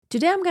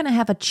Today I'm going to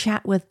have a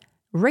chat with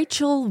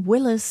Rachel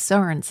Willis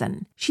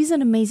Sorensen. She's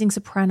an amazing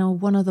soprano,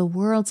 one of the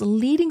world's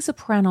leading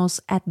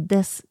sopranos at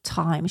this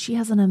time. She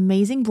has an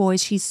amazing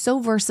voice. She's so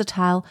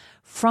versatile,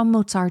 from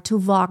Mozart to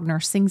Wagner,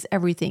 sings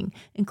everything,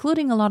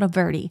 including a lot of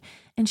Verdi.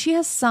 And she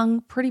has sung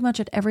pretty much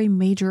at every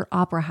major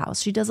opera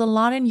house. She does a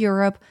lot in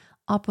Europe,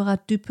 Opera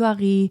de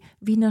Paris,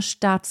 Wiener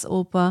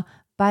Staatsoper,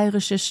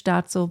 Bayerische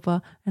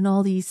Staatsoper, and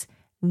all these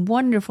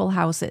wonderful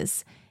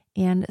houses.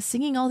 And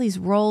singing all these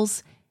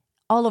roles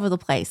all over the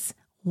place,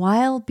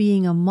 while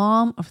being a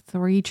mom of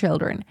 3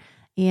 children.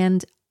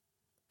 And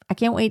I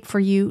can't wait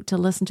for you to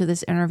listen to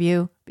this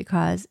interview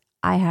because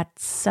I had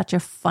such a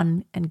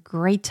fun and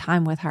great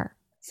time with her.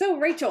 So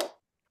Rachel,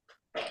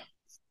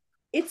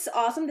 it's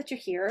awesome that you're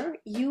here.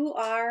 You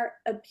are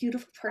a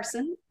beautiful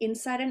person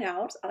inside and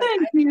out.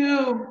 Thank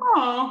you.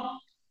 Aww.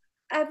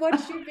 I've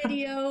watched your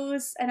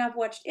videos and I've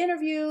watched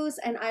interviews,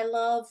 and I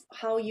love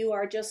how you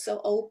are just so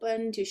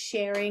open to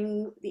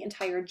sharing the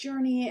entire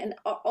journey and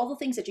all the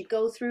things that you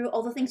go through,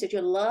 all the things that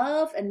you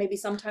love, and maybe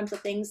sometimes the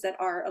things that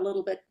are a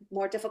little bit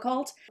more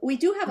difficult. We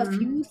do have a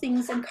few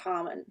things in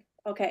common.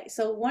 Okay,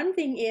 so one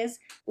thing is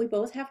we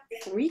both have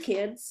 3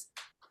 kids,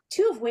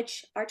 2 of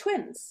which are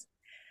twins.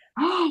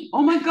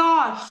 Oh my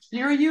gosh,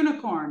 you're a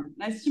unicorn.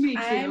 Nice to meet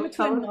you. I'm a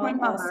twin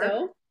mom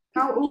also.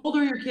 How old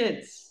are your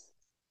kids?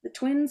 The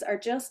twins are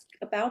just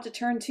about to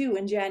turn 2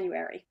 in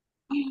January.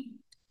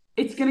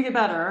 It's going to get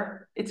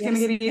better. It's going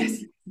to get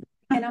easier.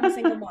 And I'm a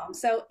single mom.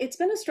 So it's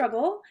been a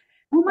struggle.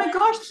 Oh my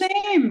gosh,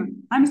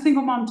 same. I'm a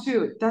single mom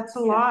too. That's a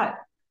lot.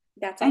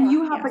 That's a lot. And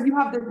you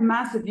have this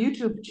massive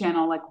YouTube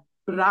channel, like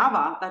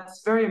Brava.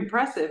 That's very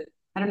impressive.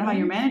 I don't know how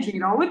you're managing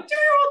it all with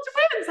 2-year-old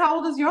twins. How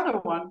old is your other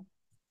one?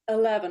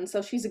 11.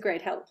 So she's a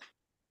great help.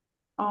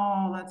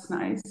 Oh, that's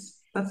nice.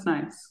 That's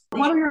nice.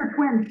 What are your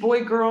twins?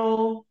 Boy,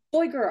 girl?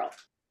 Boy, girl.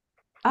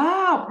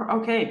 Oh,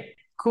 okay,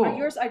 cool. Are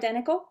yours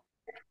identical?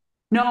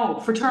 No,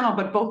 fraternal,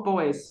 but both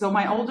boys. So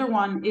my older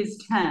one is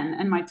 10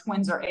 and my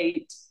twins are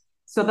 8.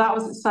 So that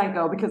was a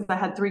psycho because I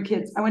had 3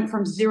 kids. I went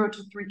from 0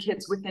 to 3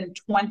 kids within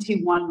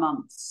 21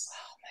 months.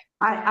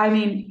 Oh my God. I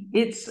mean,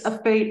 it's a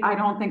fate I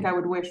don't think I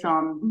would wish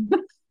on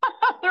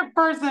another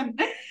person,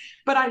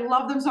 but I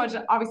love them so much.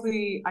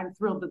 Obviously, I'm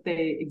thrilled that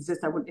they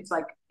exist.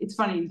 It's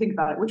funny, you think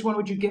about it. Which one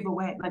would you give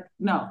away? Like,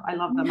 no, I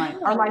love them. No.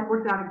 Our life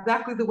worked out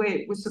exactly the way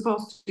it was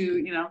supposed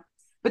to,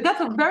 But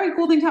that's a very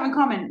cool thing to have in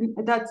common.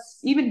 That's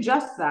even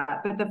just that.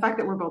 But the fact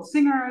that we're both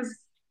singers,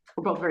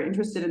 we're both very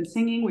interested in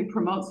singing. We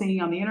promote singing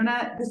on the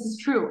internet. This is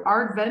true.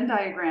 Our Venn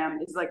diagram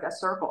is like a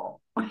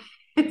circle.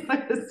 It's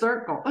like a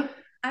circle.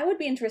 I would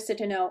be interested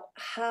to know,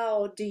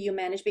 how do you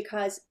manage?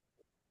 Because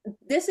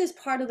this is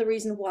part of the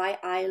reason why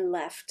I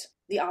left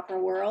the opera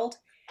world.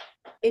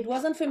 It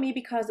wasn't for me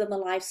because of the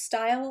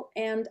lifestyle.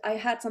 And I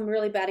had some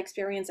really bad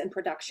experience in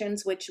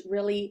productions, which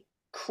really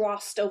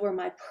crossed over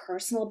my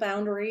personal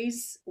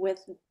boundaries, with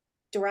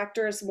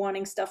directors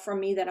wanting stuff from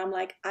me that I'm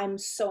like, I'm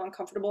so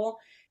uncomfortable.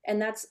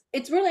 And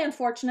it's really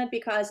unfortunate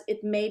because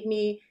it made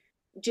me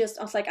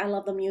I was like, I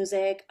love the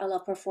music, I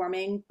love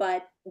performing,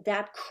 but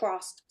that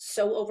crossed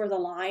so over the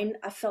line.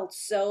 I felt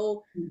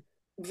so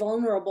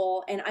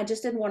vulnerable and I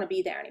just didn't want to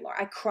be there anymore.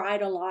 I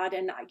cried a lot.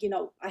 And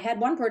I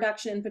had one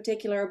production in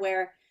particular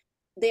where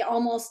they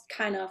almost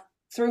kind of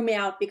threw me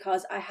out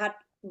because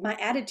my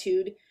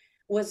attitude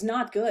was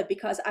not good,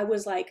 because I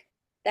was like,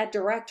 that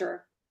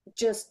director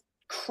just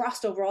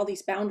crossed over all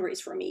these boundaries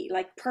for me,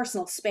 like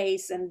personal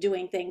space and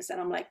doing things.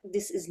 And I'm like,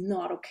 this is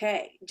not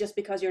okay, just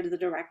because you're the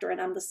director and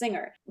I'm the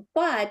singer.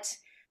 But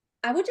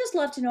I would just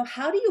love to know,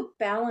 how do you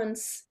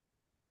balance?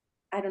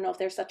 I don't know if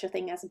there's such a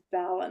thing as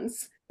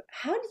balance.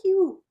 How do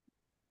you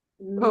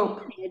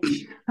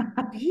manage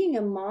being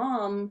a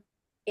mom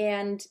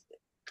and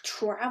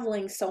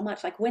traveling so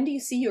much? Like, when do you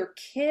see your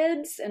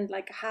kids, and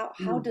like how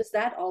does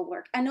that all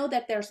work? I know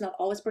that there's not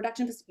always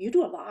production, but you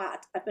do a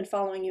lot. I've been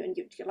following you, and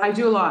I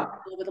do a lot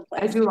all over the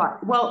place. I do a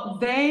lot.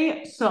 Well,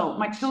 so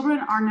my children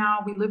are now,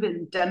 we live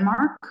in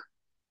Denmark,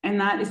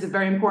 and that is a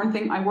very important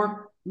thing. I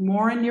work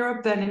more in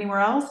Europe than anywhere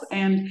else,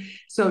 and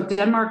so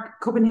Denmark,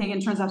 Copenhagen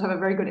turns out to have a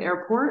very good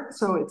airport.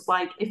 So it's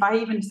like,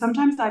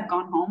 sometimes I've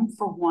gone home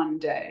for one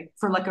day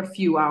for like a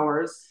few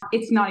hours.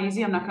 It's not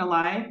easy, I'm not gonna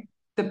lie.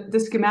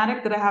 The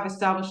schematic that I have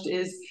established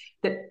is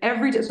that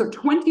every day, so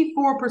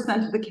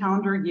 24% of the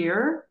calendar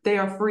year, they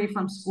are free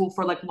from school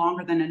for like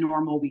longer than a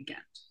normal weekend.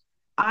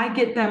 I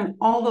get them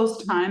all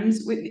those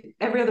times.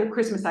 Every other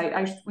Christmas,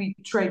 we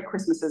trade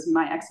Christmases,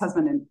 my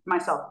ex-husband and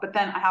myself, but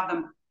then I have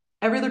them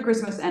every other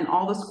Christmas and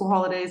all the school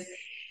holidays.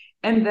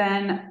 And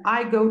then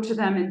I go to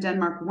them in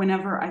Denmark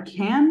whenever I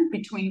can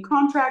between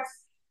contracts.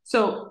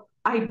 So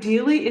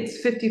ideally,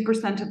 it's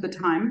 50% of the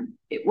time.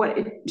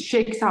 It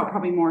shakes out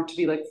probably more to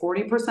be like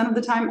 40% of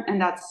the time, and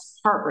that's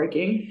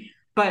heartbreaking.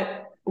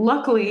 But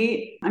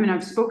luckily, I mean,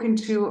 I've spoken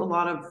to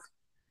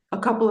a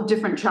couple of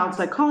different child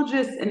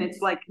psychologists, and it's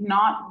like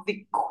not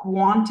the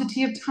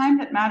quantity of time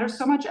that matters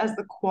so much as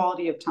the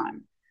quality of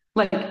time.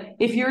 Like,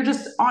 if you're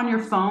just on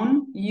your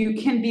phone,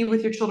 you can be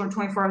with your children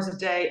 24 hours a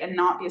day and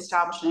not be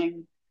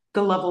establishing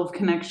the level of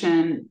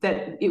connection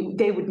that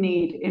they would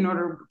need in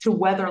order to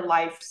weather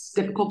life's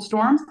difficult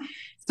storms.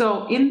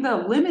 So in the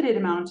limited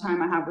amount of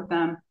time I have with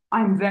them,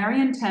 I'm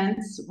very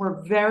intense.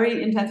 We're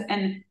very intense.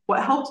 And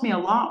what helped me a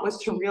lot was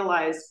to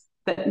realize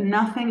that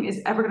nothing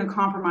is ever going to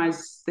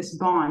compromise this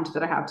bond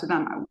that I have to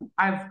them.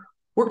 I've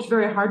worked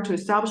very hard to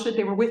establish it.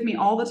 They were with me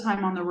all the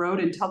time on the road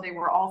until they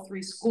were all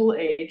three school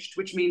aged,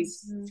 which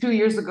means 2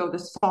 years ago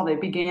this fall they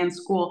began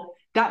school.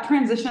 That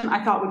transition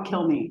I thought would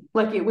kill me.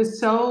 Like, it was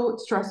so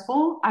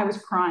stressful. I was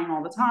crying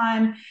all the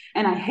time,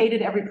 and I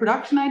hated every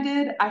production I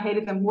did. I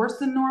hated them worse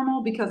than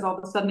normal because all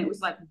of a sudden it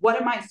was like, what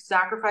am I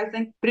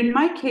sacrificing? But in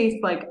my case,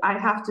 like, I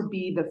have to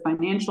be the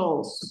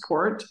financial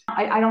support.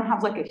 I don't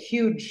have like a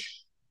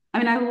huge, I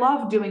mean, I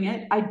love doing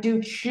it. I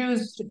do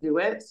choose to do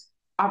it.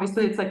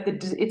 Obviously, it's like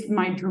it's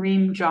my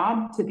dream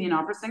job to be an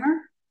opera singer,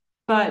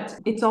 but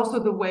it's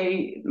also the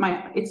way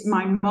it's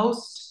my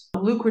most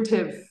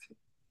lucrative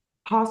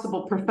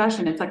possible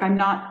profession. It's like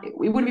it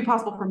wouldn't be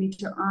possible for me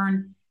to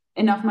earn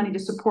enough money to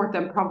support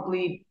them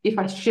probably if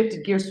I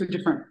shifted gears to a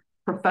different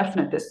profession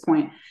at this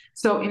point.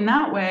 So in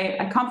that way,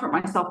 I comfort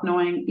myself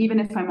knowing even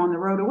if I'm on the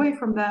road away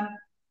from them,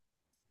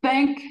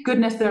 thank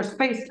goodness there's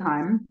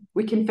FaceTime.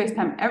 We can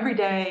FaceTime every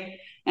day.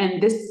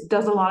 And this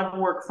does a lot of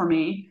work for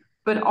me,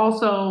 but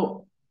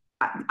also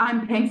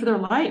I'm paying for their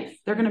life.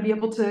 They're going to be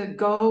able to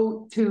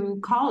go to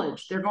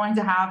college. They're going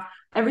to have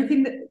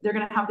everything that they're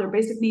going to have their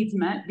basic needs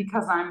met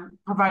because I'm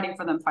providing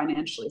for them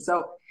financially.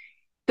 So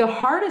the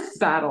hardest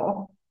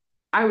battle,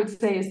 I would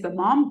say, is the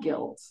mom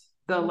guilt,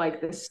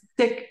 the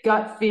sick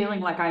gut feeling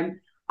like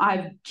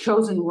I've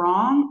chosen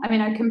wrong. I mean,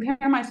 I compare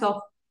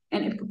myself,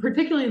 and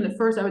particularly in the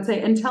first, I would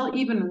say until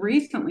even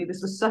recently,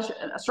 this was such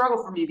a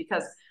struggle for me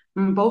because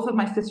both of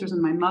my sisters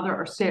and my mother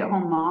are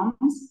stay-at-home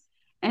moms.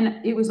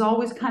 And it was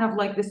always kind of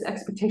like this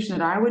expectation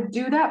that I would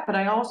do that, but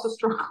I also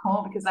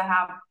struggle because I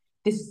have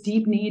this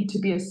deep need to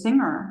be a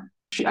singer.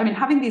 I mean,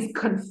 having these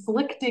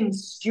conflicting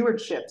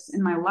stewardships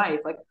in my life,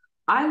 like,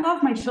 I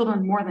love my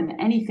children more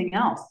than anything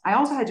else. I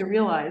also had to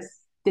realize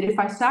that if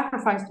I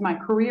sacrificed my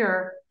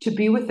career to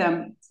be with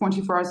them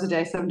 24 hours a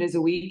day, 7 days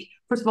a week,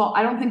 first of all,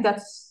 I don't think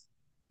that's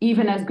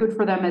even as good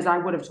for them as I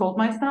would have told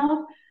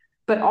myself.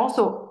 But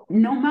also,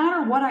 no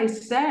matter what I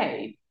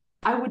say,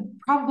 I would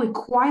probably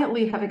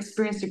quietly have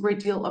experienced a great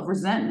deal of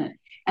resentment.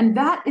 And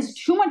that is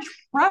too much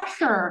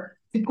pressure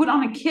to put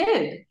on a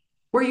kid,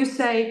 where you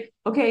say,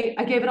 okay,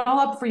 I gave it all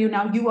up for you.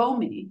 Now you owe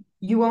me.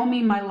 You owe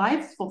me my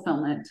life's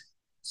fulfillment.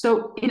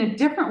 So in a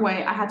different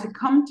way, I had to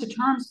come to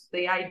terms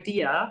with the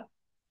idea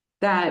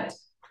that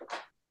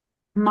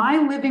my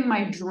living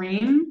my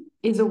dream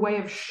is a way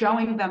of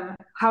showing them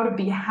how to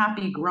be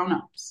happy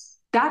grown-ups.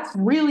 That's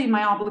really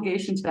my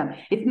obligation to them.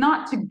 It's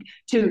not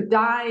to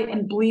die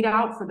and bleed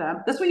out for them.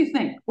 That's what you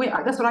think.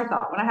 That's what I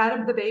thought. When I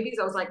had the babies,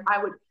 I was like,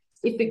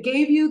 if it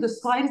gave you the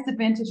slightest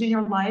advantage in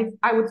your life,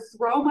 I would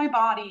throw my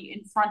body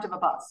in front of a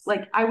bus.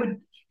 Like, I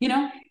would,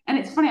 and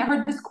it's funny, I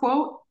heard this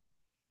quote.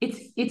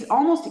 It's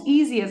almost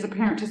easy as a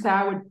parent to say,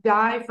 I would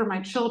die for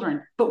my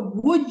children, but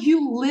would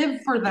you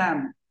live for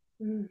them?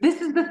 This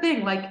is the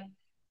thing. Like,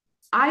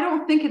 I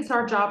don't think it's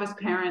our job as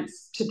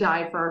parents to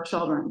die for our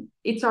children.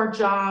 It's our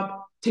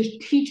job to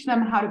teach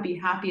them how to be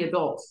happy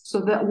adults.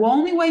 So the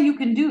only way you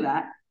can do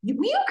that, you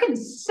can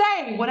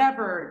say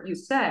whatever you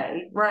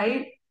say,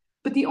 right?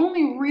 But the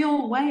only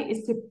real way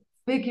is to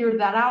figure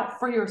that out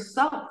for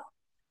yourself,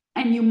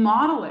 and you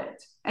model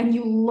it, and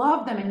you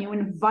love them, and you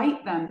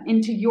invite them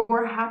into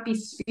your happy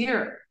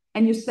sphere.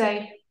 And you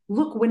say,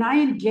 look, when I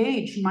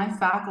engage my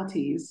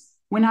faculties,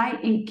 when I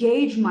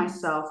engage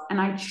myself and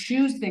I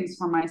choose things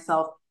for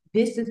myself,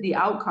 this is the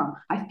outcome.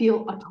 I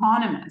feel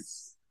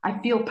autonomous. I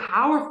feel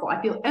powerful.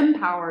 I feel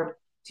empowered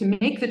to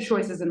make the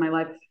choices in my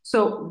life.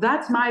 So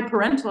that's my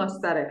parental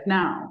aesthetic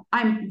now.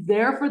 I'm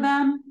there for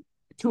them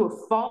to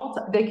a fault.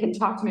 They can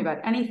talk to me about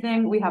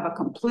anything. We have a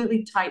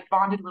completely tight,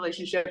 bonded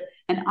relationship,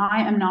 and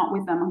I am not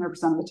with them 100%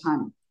 of the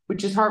time,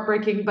 which is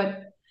heartbreaking.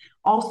 But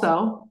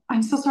also,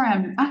 I'm so sorry.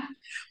 I'm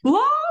blah,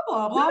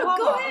 blah, blah, No, blah.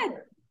 go blah. ahead.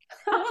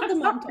 I want the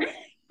mom talk.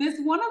 This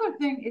one other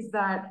thing is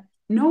that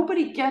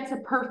nobody gets a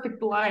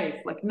perfect life.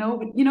 Like,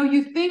 nobody,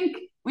 you think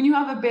when you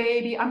have a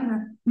baby, I'm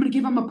gonna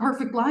give them a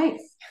perfect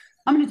life.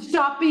 I'm gonna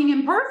stop being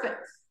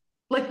imperfect.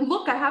 Like,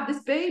 look, I have this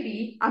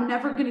baby. I'm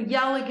never gonna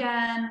yell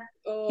again.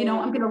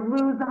 I'm gonna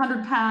lose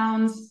 100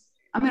 pounds.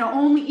 I'm gonna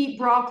only eat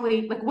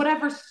broccoli. Like,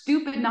 whatever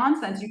stupid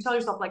nonsense you tell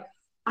yourself, like,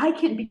 I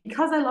can,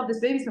 because I love this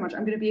baby so much,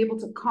 I'm gonna be able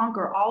to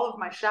conquer all of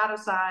my shadow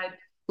side.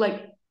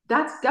 Like,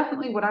 that's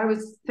definitely what I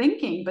was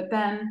thinking, but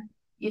then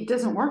it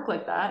doesn't work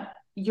like that.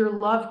 Your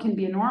love can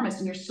be enormous,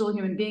 and you're still a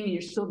human being, and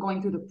you're still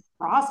going through the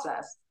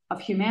process of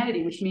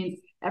humanity, which means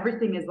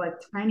everything is like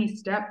tiny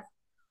steps.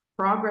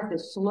 Progress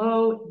is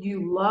slow.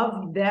 You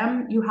love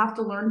them. You have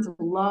to learn to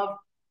love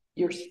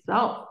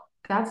yourself.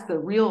 That's the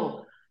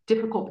real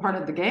difficult part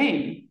of the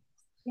game,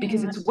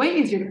 because it's way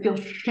easier to feel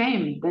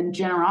shame than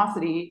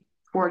generosity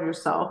toward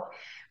yourself.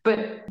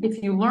 But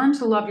if you learn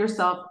to love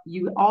yourself,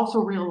 you also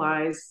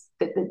realize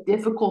that the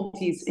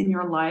difficulties in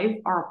your life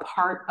are a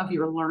part of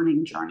your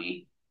learning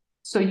journey.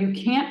 So you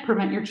can't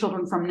prevent your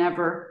children from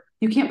never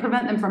You can't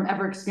prevent them from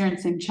ever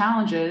experiencing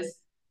challenges.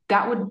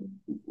 That would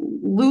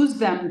lose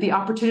them the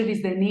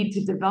opportunities they need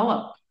to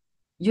develop.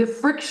 The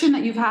friction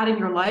that you've had in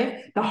your life,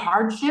 the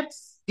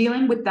hardships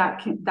dealing with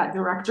that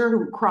director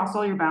who crossed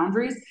all your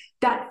boundaries,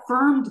 that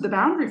firmed the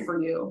boundary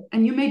for you.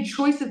 And you made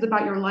choices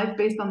about your life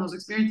based on those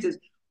experiences.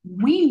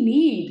 We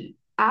need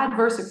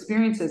adverse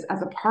experiences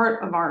as a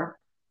part of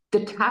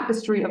the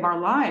tapestry of our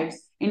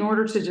lives in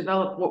order to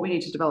develop what we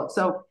need to develop.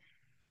 So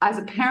as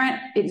a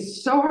parent, it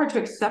is so hard to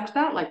accept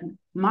that. Like,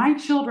 my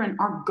children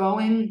are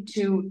going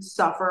to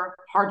suffer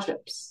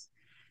hardships.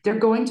 They're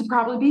going to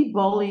probably be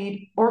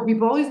bullied or be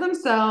bullies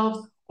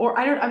themselves, or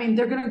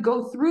they're going to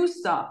go through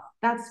stuff.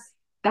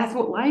 That's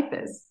what life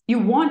is. You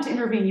want to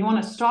intervene, you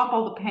want to stop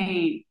all the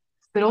pain,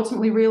 but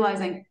ultimately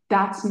realizing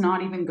that's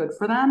not even good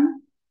for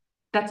them.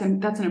 That's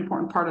an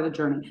important part of the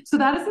journey. So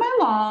that is my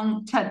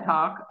long TED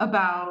talk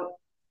about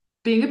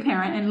being a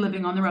parent and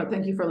living on the road.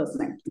 Thank you for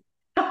listening.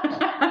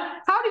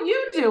 How do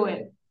you do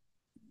it?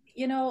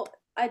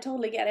 I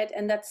totally get it.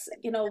 And that's,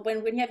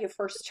 when you have your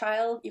first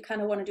child, you kind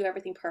of want to do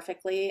everything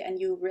perfectly. And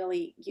you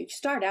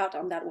start out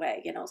on that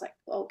way. It's like,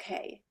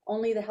 okay,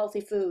 only the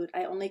healthy food.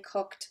 I only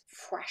cooked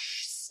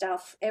fresh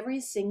stuff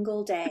every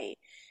single day.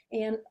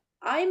 And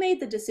I made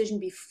the decision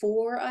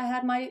before I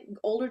had my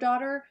older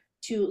daughter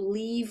to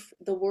leave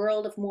the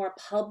world of more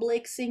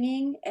public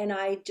singing. And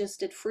I just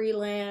did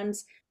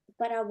freelance,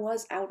 but I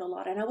was out a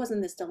lot. And I was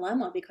in this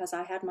dilemma because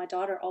I had my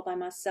daughter all by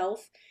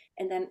myself.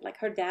 And then, like,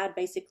 her dad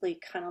basically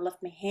kind of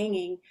left me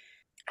hanging.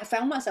 I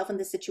found myself in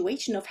this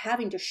situation of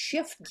having to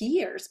shift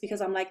gears because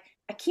I'm like,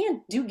 I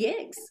can't do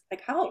gigs.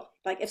 Like, how?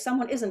 Like, if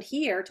someone isn't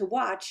here to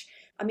watch,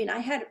 I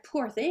had a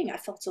poor thing. I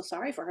felt so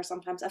sorry for her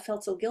sometimes. I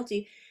felt so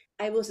guilty.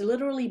 I was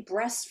literally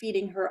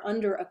breastfeeding her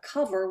under a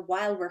cover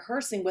while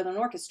rehearsing with an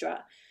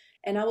orchestra.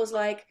 And I was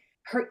like,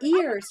 her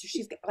ears,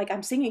 she's like,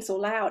 I'm singing so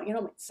loud.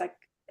 It's like,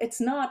 it's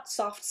not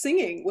soft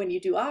singing when you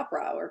do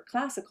opera or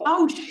classical.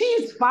 Oh,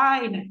 she's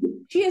fine.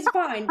 She is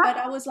fine. But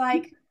I was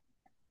like,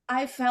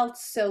 I felt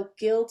so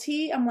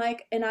guilty. I'm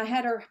like, and I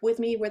had her with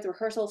me with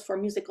rehearsals for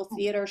musical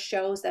theater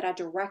shows that I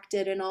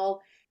directed and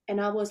all. And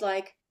I was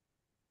like,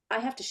 I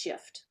have to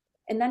shift.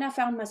 And then I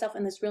found myself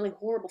in this really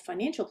horrible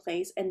financial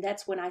place. And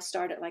that's when I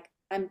started, like,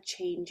 I'm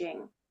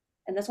changing.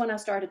 And that's when I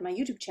started my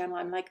YouTube channel.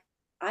 I'm like,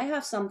 I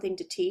have something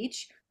to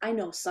teach. I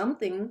know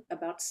something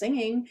about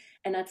singing.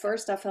 And at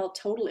first I felt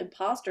total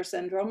imposter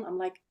syndrome. I'm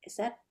like, is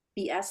that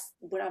BS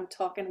what I'm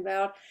talking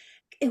about?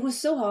 It was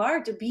so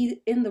hard to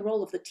be in the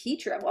role of the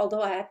teacher,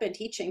 although I had been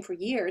teaching for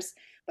years.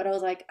 But I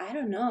was like, I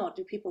don't know.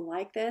 Do people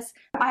like this?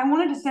 I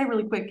wanted to say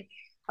really quick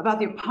about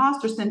the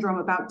imposter syndrome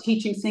about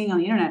teaching singing on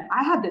the internet.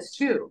 I had this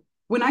too.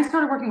 When I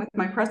started working with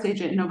my press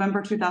agent in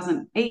November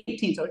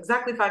 2018, so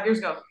exactly 5 years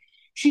ago,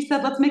 she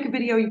said, let's make a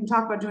video. You can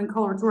talk about doing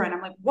coloratura. And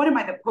I'm like, what am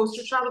I, the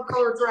poster child of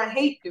coloratura? I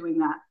hate doing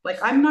that. Like,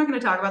 I'm not going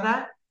to talk about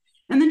that.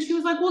 And then she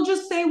was like, well,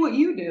 just say what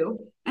you do.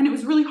 And it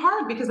was really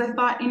hard because I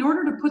thought, in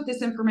order to put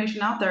this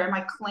information out there, am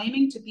I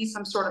claiming to be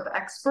some sort of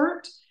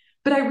expert?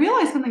 But I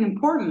realized something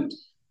important.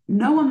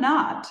 No, I'm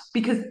not.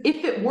 Because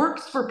if it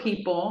works for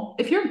people,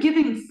 if you're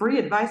giving free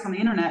advice on the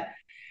internet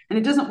and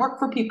it doesn't work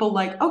for people,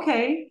 like,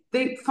 okay,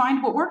 they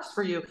find what works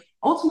for you.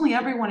 Ultimately,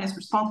 everyone is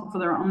responsible for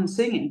their own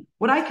singing.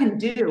 What I can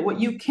do,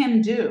 what you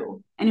can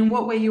do, and in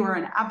what way you are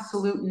an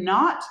absolute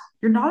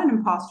you're not an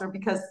imposter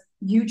because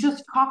you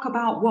just talk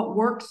about what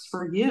works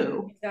for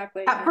you.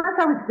 Exactly. At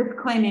first, I was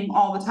disclaiming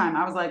all the time.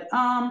 I was like,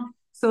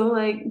 so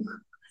like,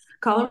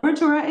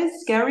 coloratura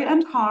is scary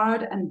and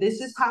hard, and this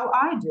is how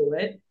I do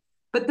it.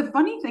 But the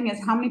funny thing is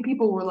how many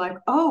people were like,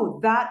 oh,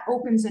 that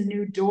opens a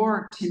new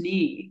door to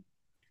me.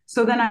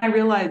 So then I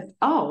realized,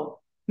 oh,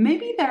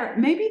 maybe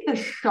the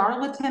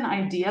charlatan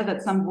idea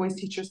that some voice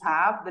teachers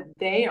have, that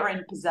they are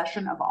in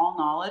possession of all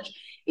knowledge,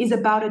 is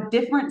about a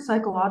different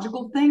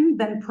psychological thing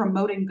than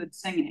promoting good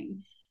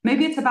singing.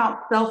 Maybe it's about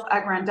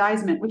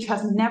self-aggrandizement, which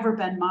has never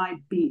been my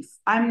beef.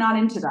 I'm not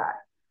into that.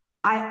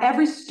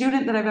 Every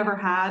student that I've ever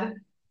had,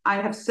 I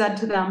have said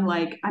to them,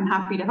 like, I'm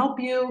happy to help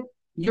you.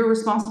 You're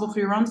responsible for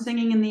your own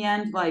singing in the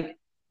end. Like,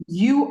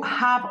 you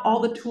have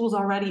all the tools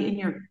already in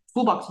your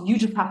toolbox. You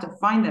just have to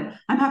find them.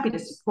 I'm happy to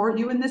support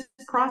you in this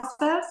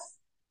process.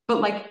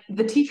 But like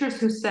the teachers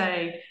who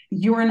say,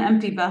 you're an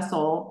empty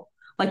vessel,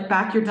 like,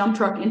 back your dump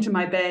truck into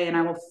my bay and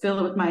I will fill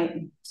it with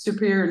my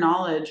superior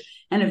knowledge.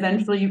 And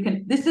eventually you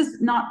can, this is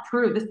not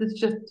true. This is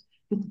just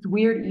this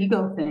weird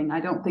ego thing. I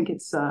don't think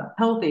it's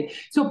healthy.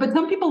 So, but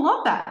some people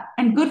love that,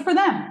 and good for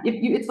them.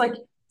 It's like,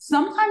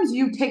 sometimes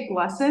you take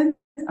lessons.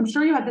 I'm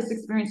sure you had this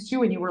experience too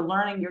when you were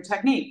learning your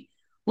technique.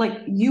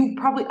 Like,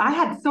 I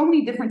had so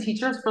many different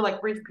teachers for like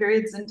brief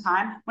periods in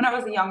time. When I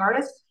was a young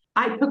artist,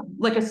 I took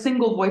like a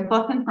single voice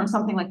lesson from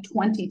something like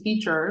 20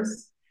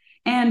 teachers.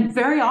 And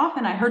very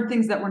often I heard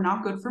things that were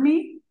not good for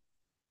me.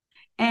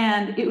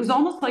 And it was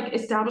almost like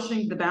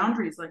establishing the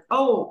boundaries, like,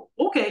 oh,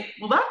 okay,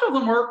 well, that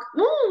doesn't work.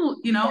 Ooh,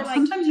 Like,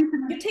 sometimes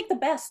you take the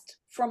best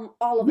from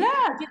all of it.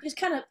 Yeah. You just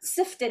kind of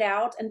sift it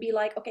out and be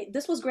like, okay,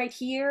 this was great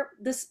here.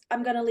 This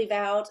I'm going to leave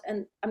out,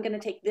 and I'm going to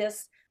take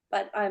this,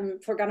 but I'm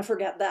going to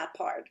forget that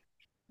part.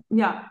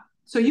 Yeah.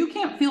 So you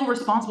can't feel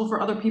responsible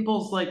for other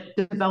people's like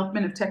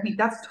development of technique.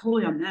 That's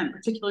totally on them,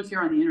 particularly if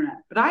you're on the internet.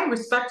 But I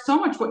respect so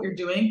much what you're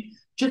doing,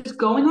 just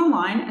going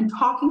online and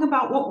talking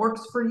about what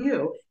works for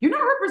you. You're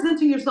not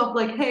representing yourself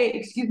like, hey,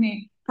 excuse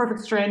me,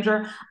 perfect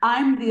stranger,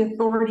 I'm the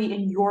authority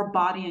in your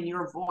body and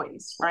your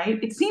voice, right?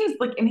 It seems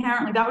like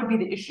inherently that would be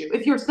the issue.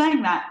 If you're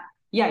saying that,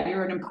 yeah,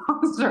 you're an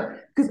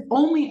imposter because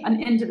only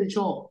an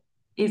individual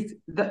is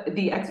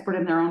the expert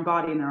in their own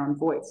body and their own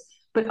voice.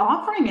 But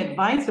offering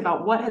advice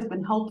about what has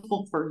been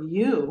helpful for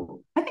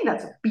you, I think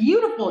that's a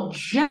beautiful,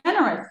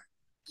 generous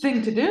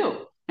thing to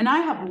do. And I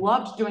have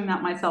loved doing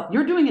that myself.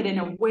 You're doing it in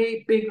a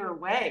way bigger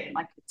way.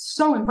 Like, it's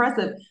so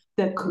impressive.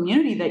 The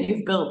community that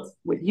you've built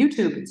with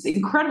YouTube, it's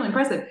incredibly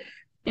impressive.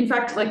 In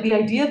fact, like the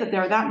idea that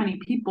there are that many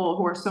people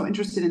who are so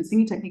interested in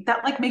singing technique,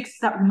 that like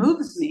that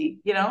moves me,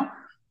 you know?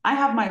 I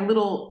have my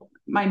little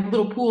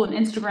pool on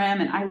Instagram,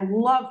 and I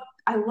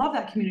love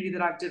that community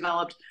that I've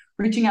developed,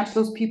 reaching out to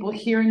those people,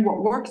 hearing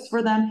what works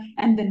for them.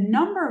 And the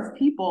number of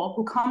people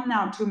who come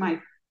now to my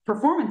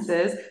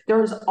performances,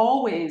 there is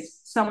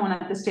always someone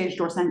at the stage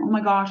door saying, oh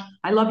my gosh,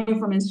 I love you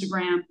from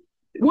Instagram.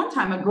 One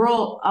time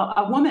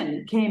a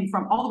woman came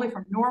from all the way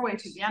from Norway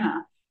to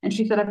Vienna. And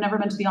she said, I've never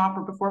been to the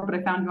opera before, but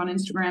I found you on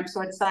Instagram.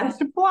 So I decided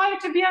to fly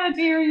to Vienna to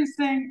hear you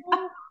sing.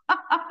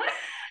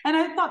 And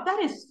I thought that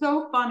is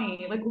so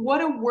funny. Like,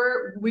 what a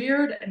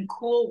weird and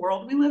cool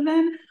world we live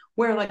in,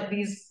 where like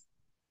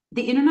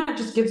the internet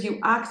just gives you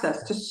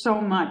access to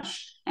so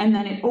much, and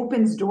then it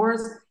opens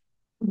doors.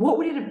 What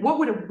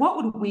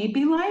would we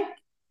be like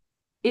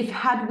if,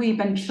 had we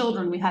been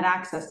children, we had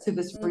access to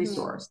this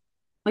resource?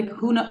 Like,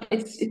 who knows?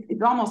 It's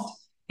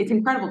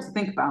incredible to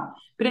think about.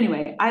 But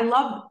anyway, I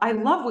love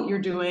what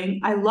you're doing.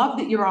 I love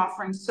that you're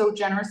offering so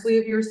generously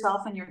of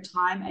yourself and your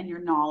time and your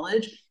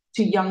knowledge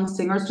to young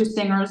singers, to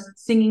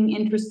singing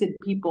interested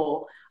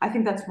people. I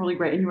think that's really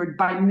great. And you're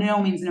by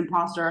no means an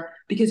imposter,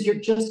 because you're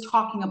just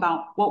talking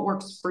about what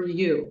works for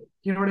you.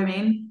 You know what I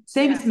mean?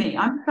 Same as me.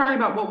 I'm sorry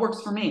about what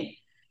works for me.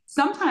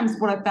 Sometimes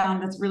what I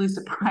found that's really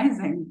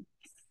surprising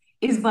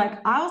is like,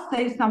 I'll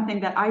say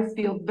something that I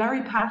feel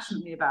very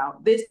passionately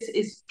about. This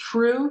is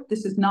true.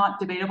 This is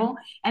not debatable.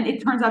 And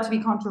it turns out to be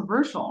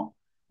controversial.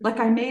 Like,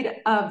 I made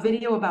a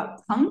video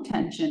about tongue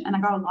tension, and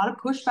I got a lot of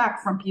pushback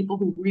from people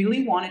who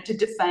really wanted to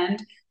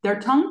defend their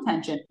tongue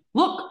tension.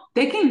 Look,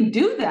 they can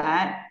do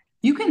that.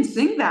 You can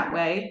sing that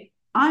way.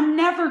 I'm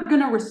never going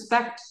to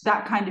respect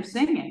that kind of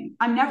singing.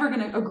 I'm never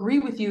going to agree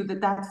with you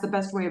that that's the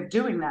best way of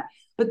doing that.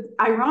 But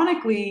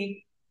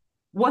ironically,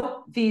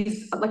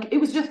 it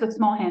was just a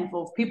small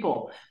handful of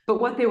people, but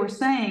what they were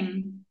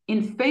saying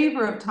in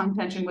favor of tongue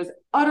tension was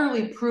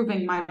utterly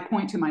proving my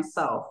point to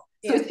myself.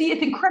 So see,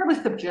 it's incredibly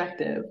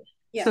subjective.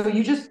 Yeah. So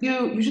you just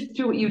do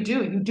what you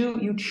do.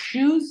 You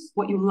choose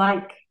what you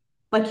like.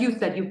 Like you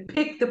said, you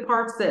pick the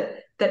parts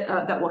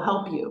that will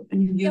help you,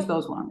 and you use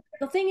those ones.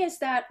 The thing is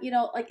that,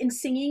 like in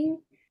singing,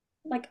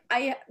 like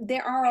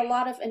there are a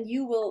lot of, and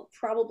you will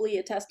probably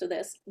attest to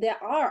this,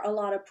 there are a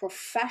lot of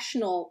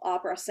professional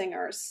opera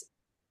singers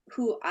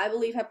who I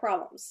believe have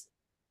problems.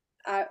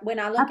 When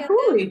I look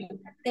Absolutely. at them,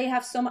 they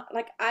have so much.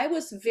 Like, I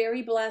was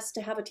very blessed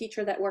to have a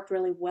teacher that worked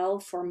really well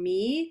for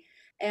me,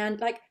 and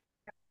like,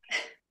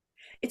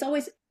 it's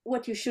always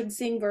what you should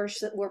sing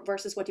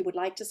versus what you would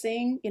like to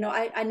sing.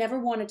 I never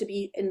wanted to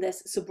be in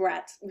this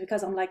soubrette,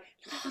 because I'm like,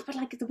 oh, but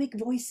like the big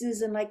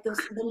voices and like the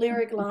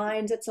lyric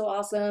lines, it's so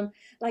awesome.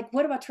 Like,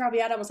 what about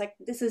Traviata? I was like,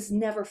 this is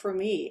never for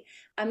me.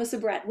 I'm a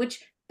soubrette,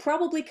 which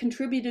probably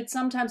contributed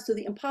sometimes to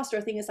the imposter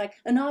thing. Is like,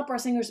 an opera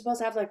singer is supposed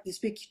to have like this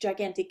big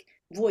gigantic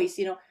voice.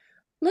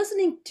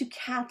 Listening to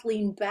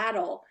Kathleen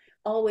Battle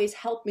always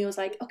helped me. It was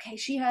like, okay,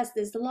 she has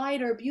this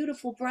lighter,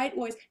 beautiful, bright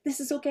voice. This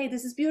is okay.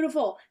 This is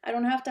beautiful. I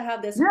don't have to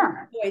have this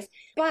voice.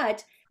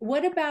 But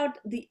what about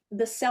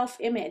the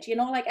self-image?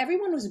 Like,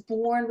 everyone was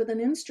born with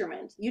an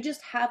instrument. You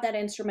just have that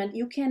instrument.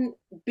 You can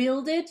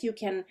build it. You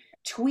can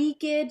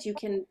tweak it. You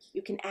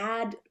can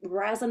add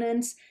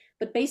resonance.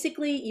 But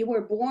basically, you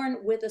were born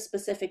with a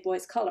specific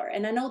voice color.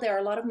 And I know there are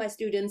a lot of my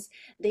students,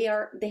 they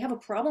have a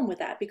problem with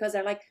that, because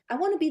they're like, I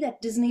want to be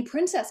that Disney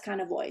princess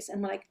kind of voice.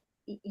 And I'm like,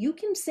 you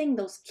can sing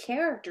those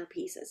character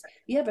pieces.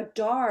 You have a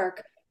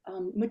dark,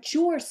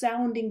 mature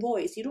sounding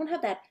voice. You don't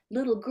have that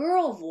little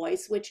girl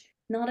voice, which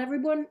not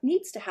everyone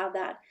needs to have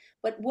that.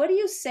 But what do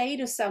you say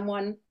to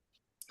someone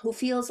who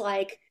feels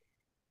like,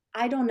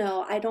 I don't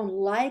know, I don't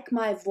like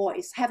my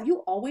voice? Have you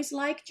always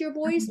liked your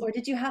voice, or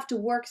did you have to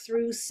work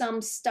through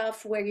some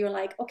stuff where you're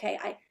like, okay,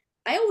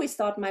 I always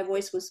thought my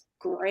voice was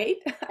great.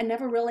 I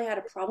never really had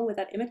a problem with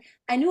that image.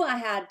 I knew I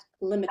had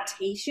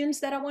limitations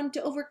that I wanted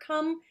to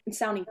overcome in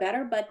sounding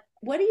better. But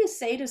what do you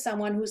say to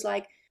someone who's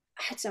like,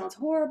 it sounds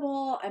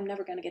horrible, I'm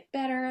never going to get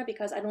better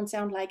because I don't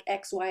sound like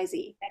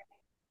XYZ?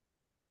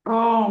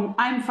 Oh,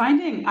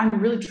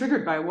 I'm really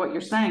triggered by what you're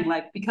saying,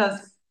 like,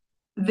 because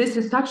this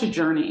is such a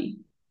journey.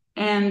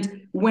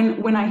 And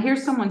when I hear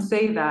someone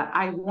say that,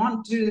 I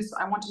want to do this,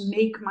 I want to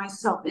make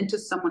myself into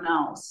someone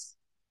else,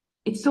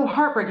 it's so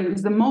heartbreaking,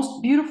 because the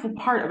most beautiful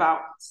part about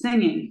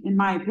singing, in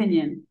my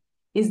opinion,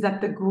 is that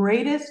the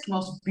greatest,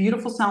 most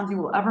beautiful sounds you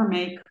will ever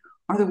make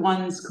are the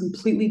ones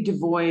completely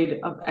devoid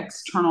of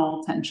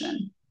external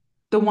tension,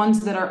 the ones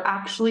that are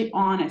actually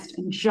honest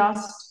and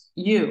just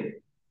you.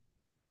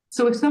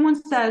 So if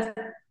someone says,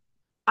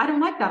 I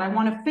don't like that, I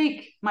want to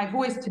fake my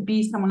voice to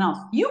be someone else,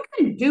 you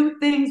can do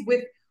things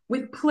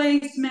with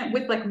placement,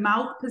 with like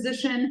mouth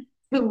position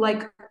to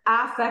like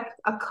affect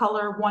a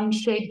color one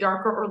shade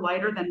darker or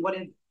lighter than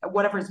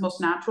whatever is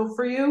most natural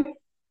for you.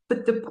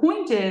 But the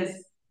point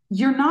is,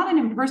 you're not an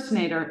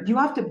impersonator. You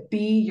have to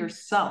be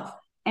yourself.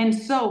 And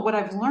so, what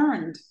I've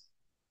learned,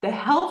 the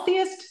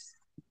healthiest,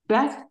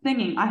 best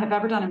singing I have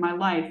ever done in my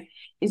life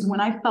is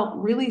when I felt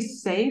really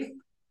safe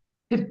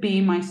to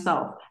be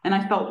myself. And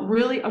I felt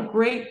really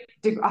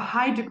a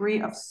high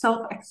degree of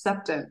self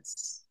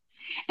acceptance.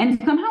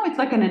 And somehow it's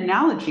like an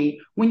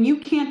analogy. When you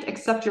can't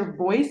accept your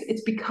voice,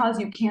 it's because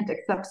you can't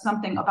accept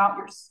something about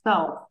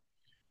yourself.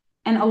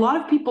 And a lot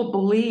of people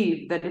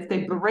believe that if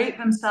they berate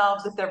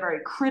themselves, if they're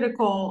very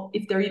critical,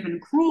 if they're even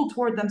cruel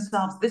toward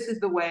themselves, this is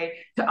the way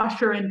to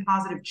usher in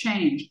positive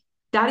change.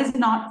 That is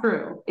not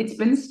true. It's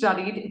been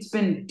studied, it's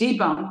been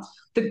debunked.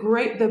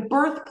 The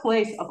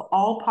birthplace of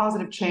all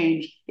positive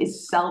change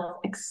is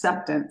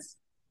self-acceptance.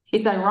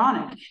 It's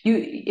ironic.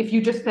 If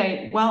you just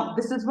say, well,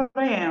 this is what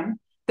I am,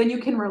 then you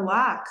can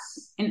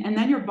relax and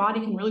then your body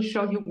can really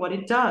show you what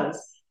it does.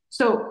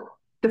 So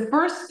the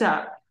first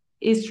step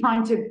is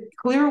trying to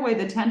clear away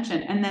the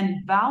tension and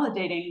then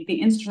validating the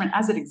instrument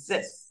as it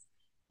exists.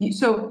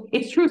 So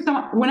it's true.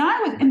 When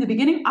I was in the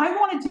beginning, I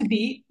wanted to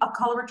be a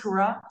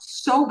coloratura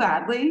so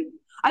badly.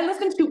 I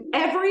listened to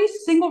every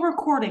single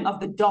recording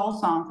of the doll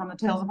song from the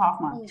Tales of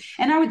Hoffmann,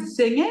 and I would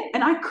sing it.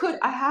 And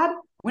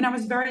when I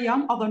was very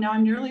young, although now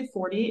I'm nearly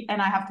 40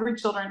 and I have 3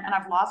 children and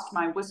I've lost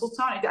my whistle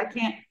tone. I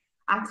can't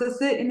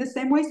access it in the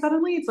same way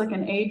suddenly. It's like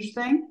an age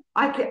thing.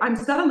 I'm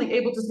suddenly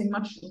able to sing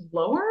much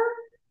lower,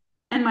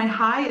 and my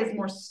high is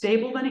more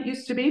stable than it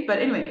used to be. But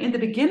anyway, in the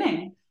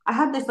beginning, I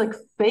had this like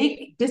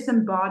fake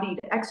disembodied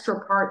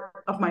extra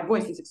part of my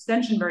voice, this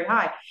extension very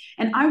high.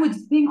 And I would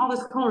sing all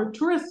this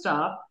coloratura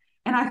stuff.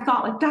 And I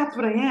thought like, that's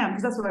what I am,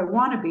 because that's what I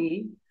want to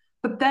be.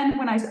 But then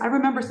when I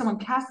remember someone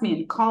cast me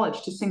in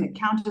college to sing the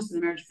Countess in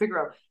the Marriage of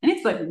Figaro, and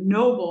it's like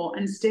noble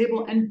and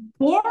stable and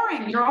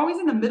boring. You're always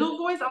in the middle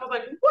voice. I was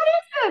like, what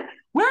is it?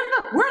 Where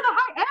are the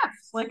high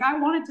Fs? Like I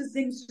wanted to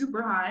sing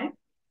super high.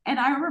 And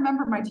I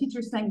remember my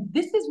teacher saying,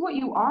 this is what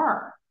you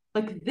are.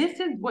 Like, this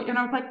is what, and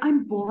I was like,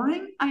 I'm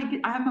boring. I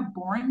have a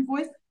boring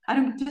voice. I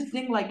don't just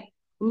sing like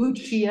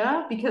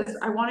Lucia because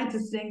I wanted to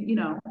sing,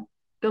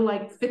 the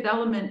like Fifth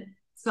Element.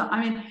 So,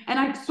 I mean, and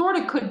I sort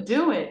of could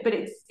do it, but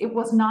it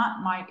wasn't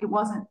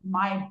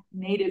my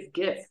native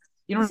gift.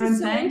 You know what I'm saying?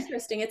 This is so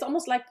interesting. It's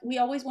almost like we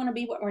always want to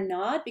be what we're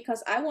not,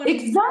 because I wanted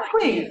to be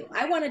like you.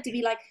 I wanted to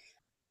be like,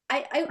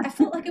 I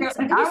felt like it was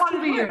too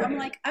hard. I'm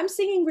like, I'm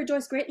singing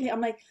Rejoice Greatly.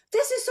 I'm like,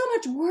 this is so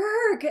much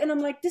work. And I'm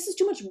like, this is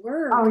too much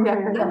work. Oh, yeah.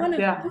 I want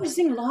to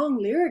sing long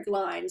lyric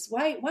lines.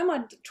 Why am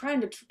I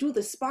trying to do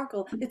the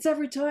sparkle? It's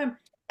every time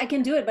I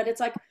can do it, but it's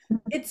like,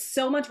 it's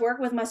so much work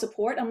with my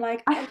support. I'm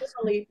like, I'm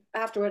literally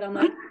afterward, I'm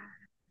like,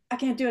 I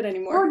can't do it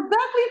anymore.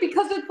 Exactly,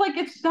 because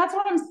that's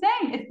what I'm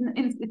saying.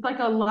 It's like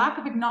a lack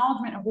of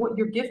acknowledgement of what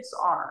your gifts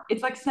are.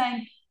 It's like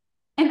saying,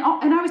 and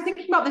I was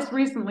thinking about this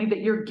recently,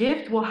 that your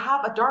gift will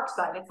have a dark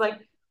side. It's like,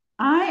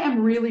 I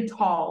am really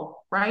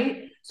tall,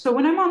 right? So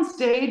when I'm on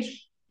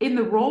stage in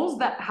the roles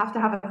that have to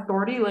have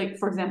authority, like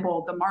for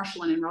example, the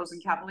Marschallin in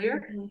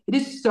Rosenkavalier, it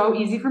is so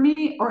easy for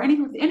me, or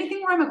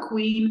anything where I'm a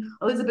queen,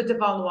 Elizabeth de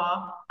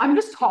Valois, I'm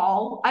just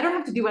tall. I don't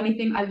have to do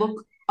anything. I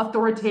look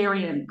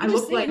authoritarian. I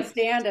look like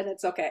stand and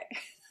it's okay.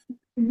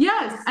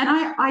 Yes, and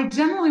I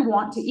generally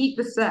want to eat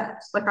the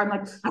set. Like I'm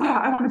like,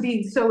 I want to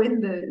be so in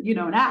the,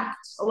 an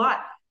act a lot.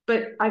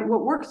 But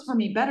what works for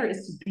me better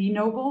is to be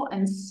noble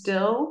and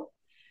still.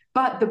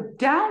 But the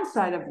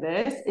downside of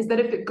this is that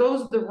if it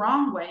goes the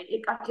wrong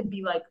way, I can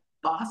be like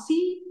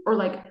bossy or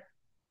like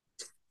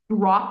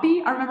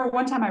stroppy. I remember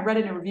one time I read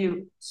in a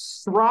review,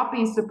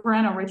 stroppy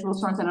soprano Rachel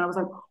Sorensen, and I was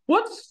like,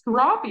 what's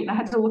stroppy? And I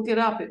had to look it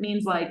up. It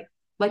means like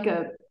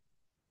a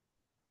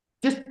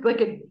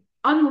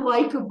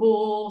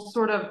unlikable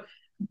sort of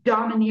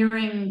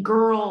domineering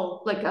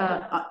girl,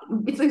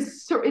 it's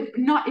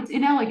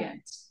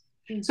inelegant.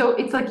 So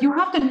it's like you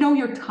have to know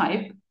your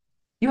type.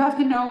 You have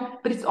to know,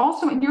 but it's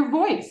also in your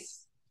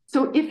voice.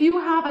 So if you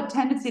have a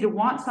tendency to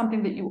want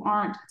something that you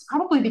aren't, it's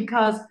probably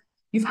because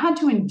you've had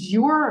to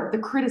endure the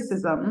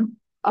criticism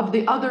of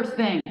the other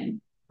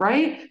thing,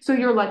 right? So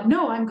you're like,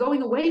 no, I'm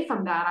going away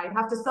from that. I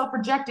have to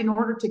self-reject in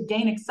order to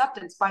gain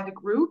acceptance by the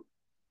group.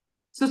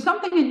 So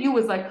something in you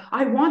was like,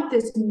 I want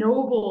this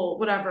noble,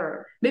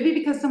 whatever. Maybe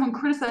because someone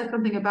criticized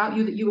something about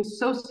you that you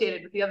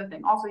associated with the other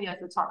thing. Also, yes,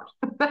 it's hard.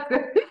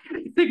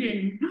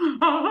 Singing.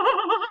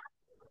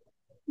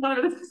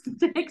 This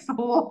takes a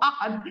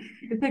lot.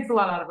 It takes a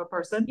lot out of a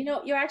person.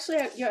 You're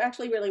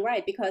actually really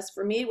right, because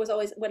for me, it was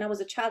always, when I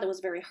was a child, it was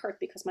very hurt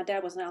because my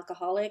dad was an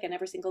alcoholic, and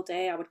every single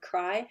day I would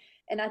cry.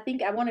 And I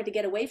think I wanted to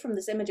get away from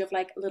this image of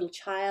like a little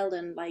child,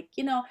 and like,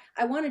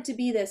 I wanted to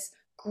be this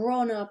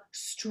grown up,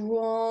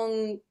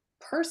 strong,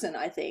 person,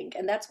 I think.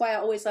 And that's why I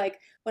always like,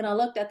 when I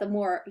looked at the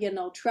more,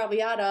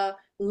 Traviata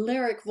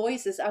lyric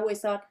voices, I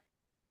always thought,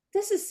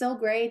 this is so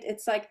great.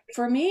 It's like,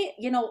 for me,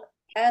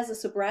 as a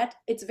soubrette,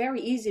 it's very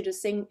easy to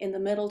sing in the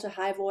middle to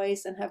high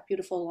voice and have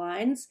beautiful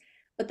lines.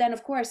 But then,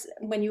 of course,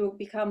 when you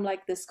become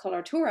like this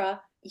coloratura,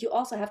 you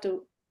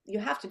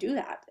have to do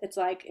that. It's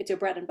like, it's your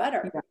bread and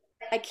butter. Yeah.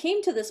 I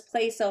came to this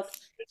place of,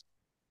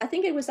 I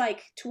think it was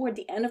like toward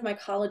the end of my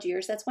college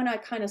years. That's when I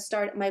kind of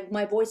started,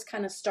 my voice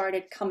kind of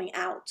started coming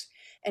out.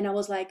 And I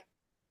was like,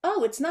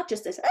 oh, it's not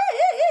just this,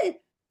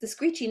 the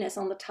screechiness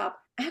on the top.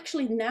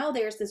 Actually, now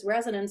there's this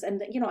resonance.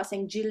 And, I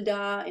sang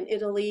Gilda in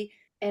Italy.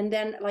 And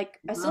then, like,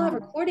 I still have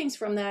recordings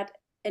from that.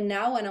 And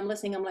now when I'm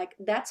listening, I'm like,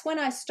 that's when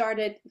I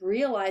started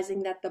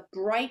realizing that the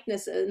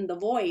brightness in the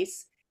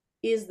voice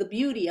is the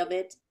beauty of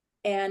it.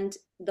 And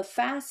the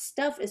fast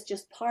stuff is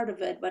just part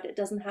of it, but it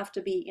doesn't have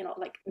to be,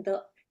 like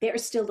there are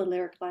still the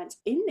lyric lines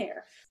in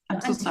there.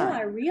 Until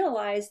I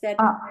realized that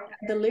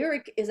the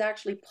lyric is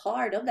actually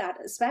part of that,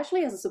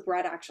 especially as a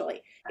soubrette,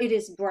 actually. It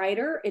is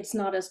brighter. It's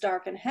not as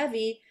dark and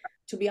heavy.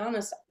 To be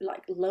honest,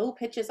 like low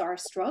pitches are a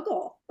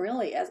struggle,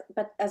 really.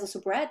 But as a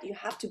soubrette, you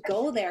have to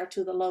go there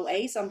to the low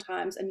A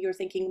sometimes, and you're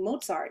thinking,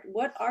 Mozart,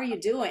 what are you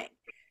doing?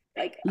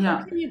 Like,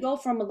 how can you go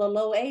from the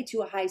low A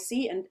to a high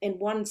C in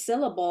one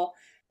syllable?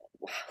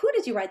 Who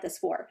did you write this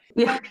for?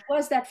 Yeah. It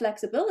was that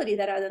flexibility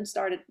that I then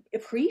started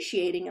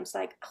appreciating. I was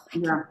like, oh, I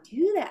can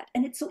do that.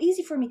 And it's so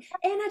easy for me.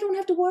 And I don't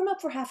have to warm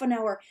up for half an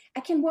hour.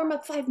 I can warm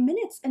up 5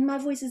 minutes and my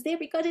voice is there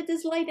because it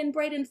is light and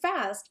bright and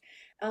fast.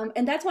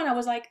 And that's when I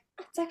was like,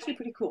 it's actually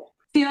pretty cool.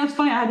 See, that's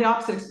funny. I had the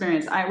opposite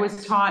experience. I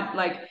was taught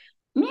like,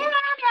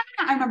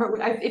 I remember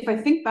if I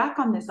think back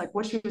on this, like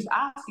what she was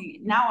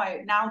asking, now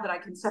that I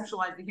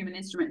conceptualize the human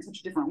instrument in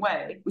such a different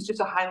way, it was just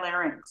a high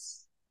larynx.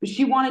 But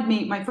she wanted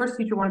me, my first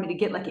teacher wanted me to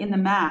get like in the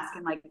mask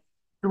and like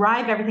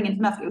drive everything into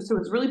mask. So it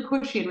was really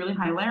pushy and really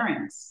high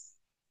larynx.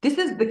 This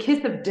is the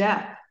kiss of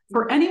death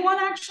for anyone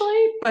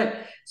actually.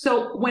 But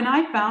so when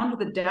I found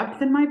the depth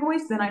in my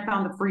voice, then I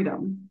found the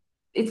freedom.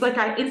 It's like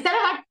instead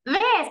of like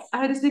this, I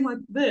had to sing like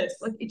this.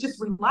 Like it just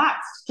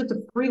relaxed, just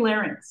a free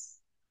larynx.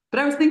 But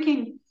I was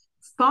thinking,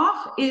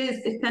 soft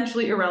is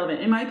essentially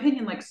irrelevant. In my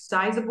opinion, like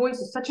size of voice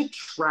is such a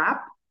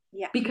trap.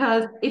 Yeah.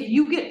 Because if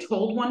you get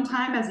told one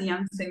time as a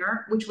young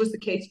singer, which was the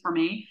case for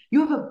me,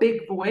 you have a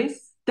big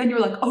voice, then you're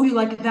like, oh, you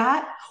like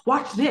that?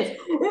 Watch this.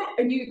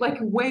 And you like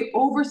way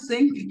over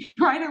sing,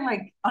 try to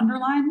like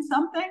underline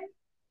something.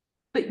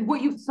 But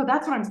so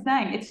that's what I'm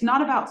saying. It's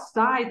not about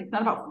size. It's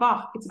not about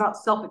fach. It's about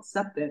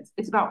self-acceptance.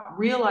 It's about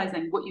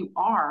realizing what you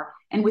are.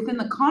 And within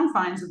the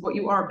confines of what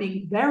you are,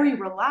 being very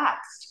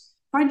relaxed,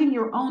 finding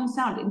your own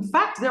sound. In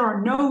fact, there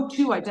are no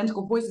two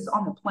identical voices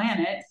on the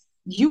planet.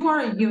 You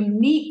are a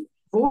unique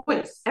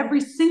voice, every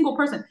single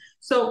person.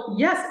 So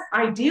yes,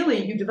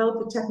 ideally you develop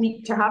the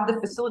technique to have the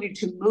facility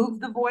to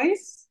move the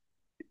voice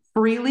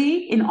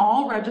freely in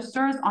all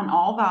registers on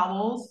all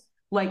vowels.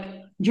 Like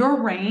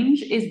your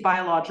range is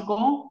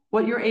biological.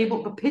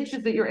 The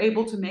pitches that you're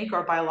able to make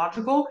are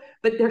biological,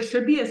 but there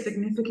should be a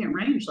significant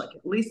range, like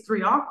at least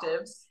 3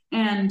 octaves.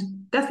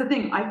 And that's the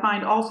thing. I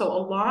find also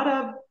a lot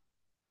of,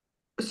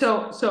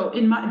 so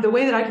in the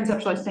way that I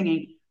conceptualize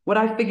singing, what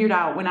I figured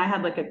out when I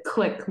had like a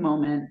click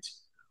moment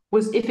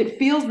was if it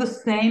feels the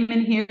same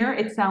in here,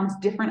 it sounds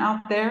different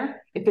out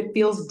there. If it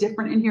feels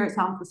different in here, it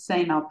sounds the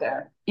same out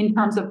there in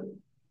terms of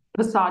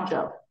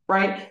passaggio,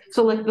 right?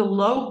 So like the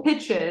low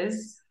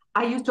pitches,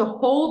 I used to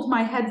hold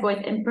my head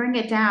voice and bring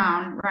it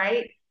down,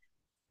 right?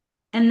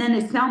 And then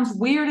it sounds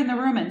weird in the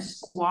room and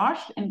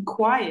squashed and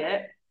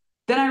quiet.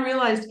 Then I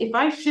realized if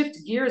I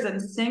shift gears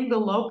and sing the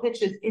low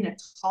pitches in a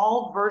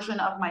tall version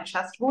of my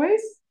chest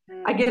voice,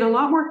 I get a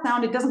lot more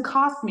sound. It doesn't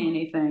cost me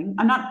anything.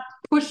 I'm not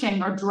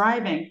pushing or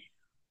driving.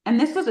 And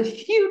this was a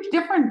huge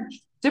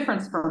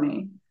difference for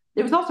me.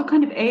 It was also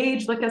kind of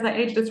age, like as I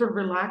aged, it sort of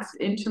relaxed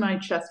into my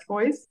chest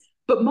voice.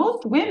 But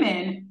most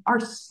women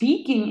are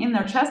speaking in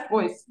their chest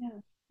voice. Yeah.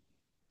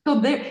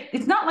 So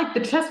it's not like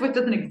the chest voice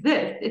doesn't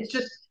exist. It's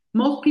just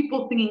most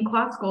people singing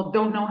classical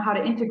don't know how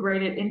to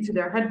integrate it into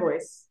their head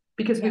voice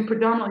because we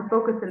predominantly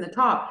focus in the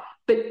top.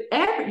 But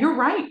you're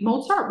right.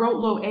 Mozart wrote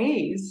low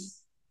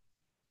A's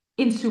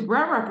in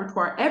soubrette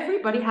repertoire.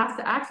 Everybody has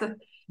to access.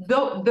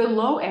 Though the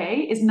low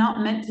A is not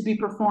meant to be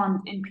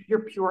performed in your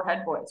pure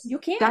head voice. You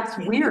can't. That's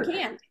weird. You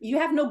can't. You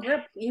have no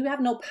grip. You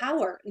have no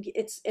power.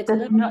 It's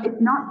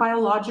not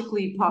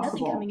biologically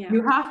possible.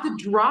 You have to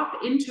drop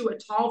into a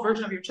tall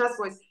version of your chest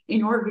voice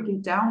in order to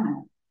get down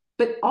there.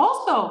 But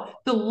also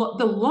the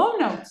low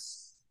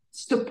notes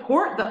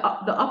support the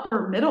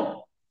upper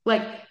middle.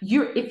 Like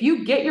if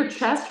you get your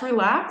chest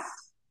relaxed,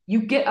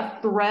 you get a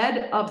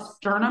thread of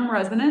sternum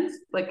resonance,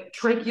 like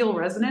tracheal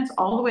resonance,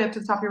 all the way up to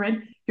the top of your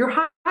range. Your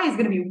high is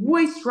going to be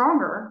way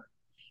stronger.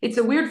 It's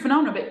a weird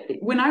phenomenon, but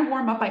when I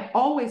warm up, I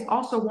always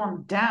also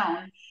warm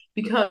down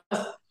because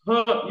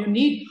you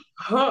need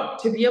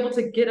to be able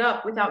to get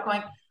up without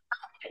going,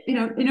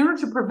 in order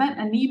to prevent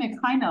anemic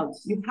high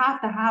notes, you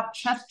have to have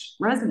chest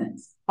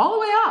resonance all the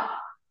way up,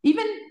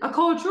 even a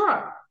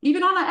coloratura,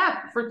 even on an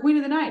F for Queen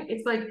of the Night.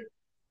 It's like,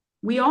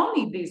 We all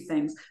need these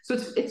things. So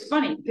it's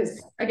funny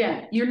because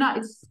again, you're not,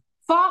 it's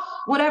fa,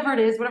 whatever it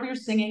is, whatever you're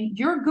singing,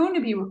 you're going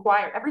to be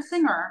required. Every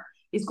singer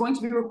is going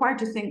to be required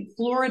to sing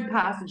florid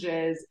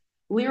passages,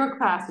 lyric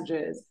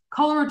passages,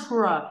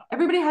 coloratura.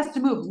 Everybody has to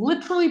move.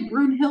 Literally,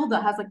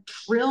 Brunhilde has like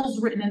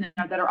trills written in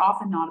there that are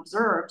often not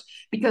observed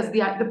because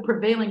the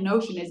prevailing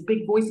notion is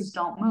big voices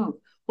don't move.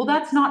 Well,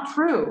 that's not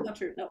true. Not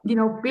true. No. You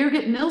know,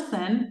 Birgit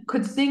Nilsson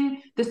could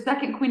sing the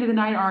second Queen of the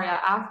Night aria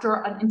after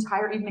an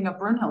entire evening of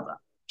Brunhilde.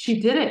 She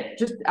did it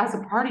just as a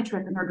party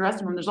trick in her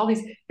dressing room. There's all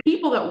these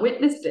people that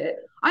witnessed it.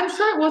 I'm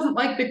sure it wasn't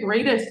like the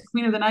greatest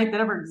Queen of the Night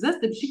that ever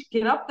existed. She could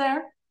get up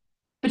there.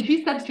 But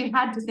she said she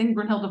had to sing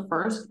Brunhilde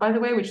first, by the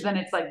way, which then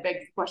it's like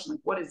begs the question,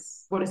 like,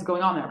 what is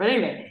going on there? But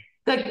anyway,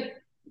 like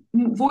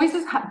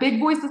big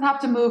voices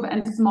have to move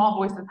and small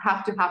voices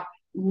have to have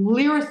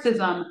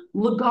lyricism,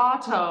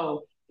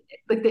 legato.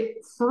 Like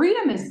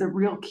freedom is the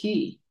real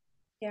key.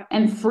 Yeah.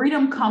 And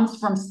freedom comes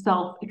from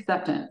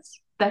self-acceptance.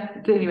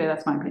 Anyway,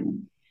 that's my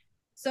opinion.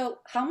 So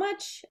how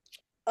much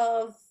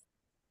of,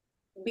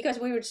 because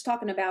we were just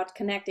talking about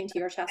connecting to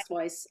your chest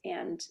voice,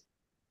 and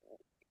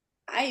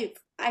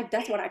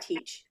that's what I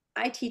teach.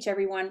 I teach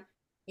everyone,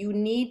 you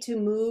need to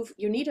move,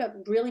 you need to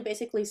really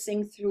basically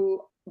sing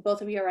through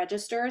both of your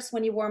registers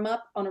when you warm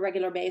up on a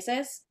regular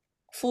basis,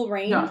 full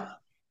range. Yeah.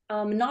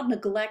 Not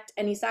neglect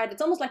any side.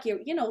 It's almost like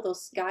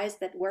those guys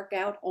that work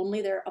out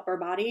only their upper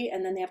body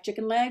and then they have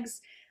chicken legs.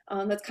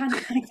 That's kind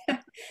of like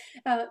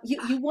that.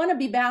 You want to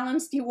be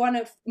balanced. You want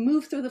to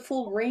move through the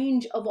full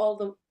range of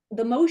all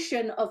the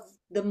motion of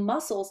the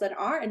muscles that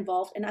are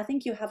involved. And I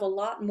think you have a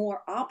lot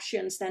more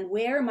options than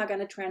where am I going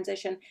to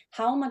transition?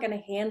 How am I going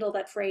to handle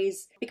that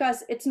phrase?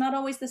 Because it's not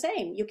always the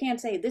same. You can't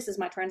say this is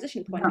my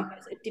transition point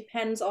because it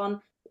depends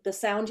on the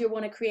sound you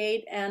want to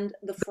create and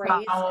the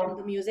phrase and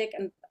the music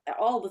and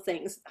all the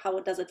things. How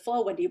does it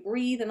flow? When do you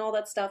breathe and all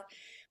that stuff?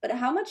 But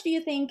how much do you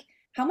think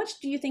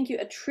you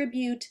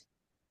attribute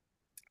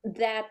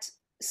that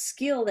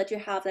skill that you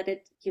have, that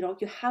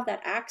you have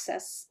that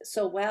access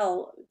so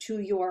well to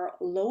your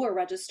lower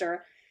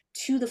register,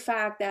 to the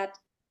fact that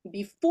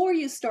before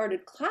you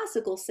started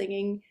classical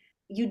singing,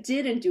 you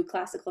didn't do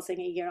classical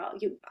singing.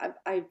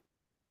 I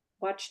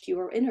watched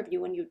your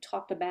interview when you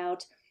talked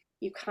about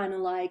you kind of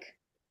like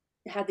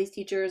had these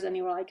teachers and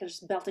you were like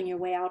just belting your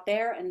way out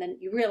there, and then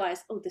you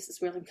realized, oh, this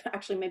is really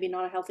actually maybe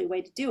not a healthy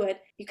way to do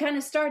it. You kind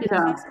of started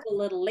classical a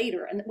little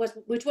later, and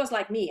which was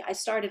like me. I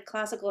started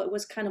classical. It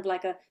was kind of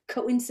like a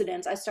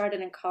coincidence. I started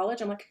in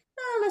college. I'm like,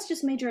 let's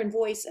just major in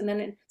voice, and then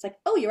it's like,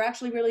 oh, you're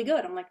actually really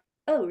good. I'm like,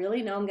 oh,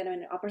 really? Now I'm going to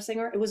be an opera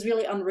singer. It was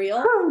really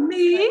unreal. Oh,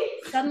 me?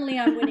 Suddenly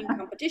I'm winning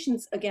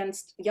competitions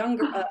against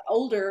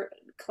older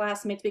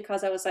classmates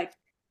because I was like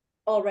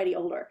already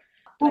older.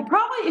 Well,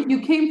 probably if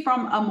you came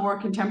from a more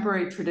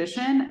contemporary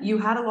tradition, you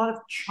had a lot of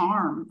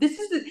charm. This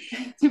is,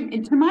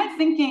 to my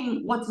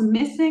thinking, what's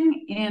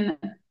missing in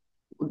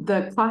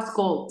the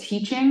classical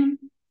teaching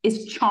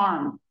is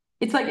charm.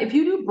 It's like if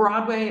you do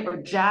Broadway or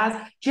jazz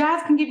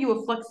can give you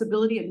a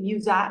flexibility of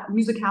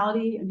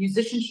musicality and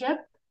musicianship.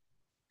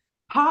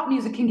 Pop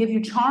music can give you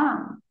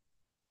charm.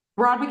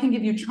 Broadway can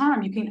give you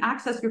charm. You can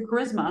access your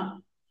charisma.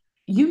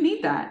 You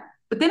need that.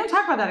 But they don't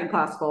talk about that in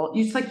classical.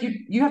 You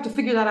have to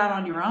figure that out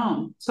on your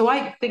own. So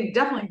I think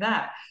definitely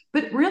that.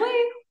 But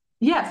really,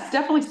 yes,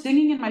 definitely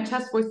singing in my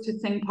chest voice to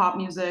sing pop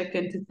music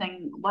and to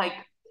sing like,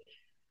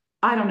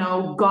 I don't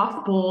know,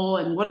 gospel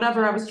and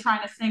whatever I was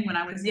trying to sing when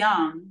I was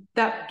young.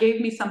 That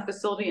gave me some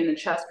facility in the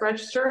chest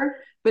register.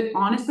 But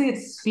honestly,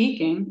 it's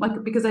speaking,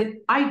 like, because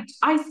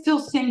I still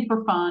sing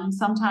for fun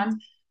sometimes,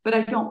 but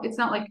it's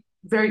not like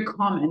very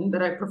common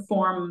that I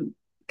perform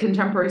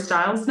contemporary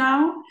styles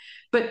now,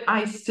 but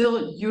I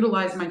still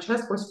utilize my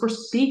chest voice for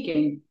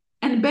speaking.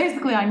 And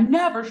basically I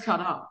never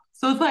shut up.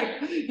 So it's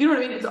like, you know what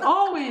I mean? It's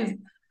always,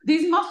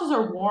 these muscles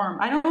are warm.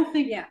 I don't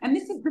think, and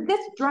this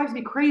drives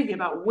me crazy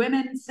about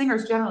women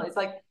singers generally. It's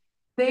like,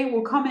 they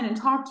will come in and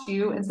talk to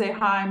you and say,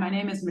 hi, my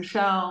name is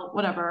Michelle,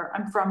 whatever.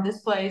 I'm from this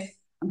place.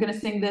 I'm going to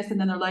sing this. And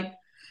then they're like,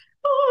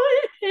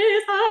 oh,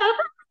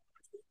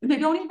 they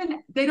don't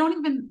even,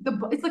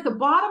 it's like the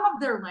bottom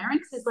of their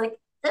larynx is like,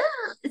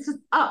 it's just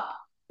up.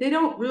 They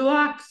don't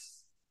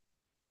relax.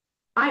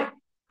 I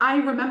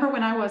remember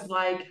when I was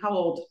like, how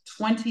old?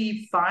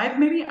 25,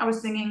 maybe? I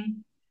was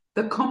singing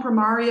the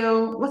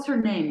Comprimario, what's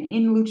her name?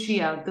 In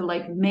Lucia, the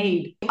like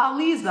maid.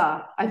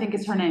 Aliza, I think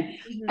is her name.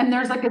 Mm-hmm. And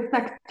there's like a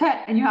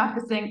sextet, and you have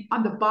to sing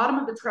on the bottom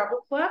of the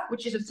treble clef,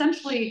 which is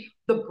essentially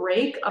the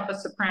break of a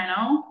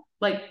soprano.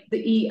 Like the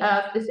E,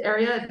 F, this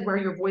area is where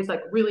your voice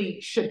like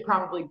really should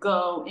probably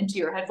go into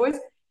your head voice.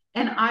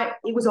 And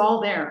it was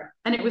all there.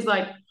 And it was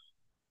like,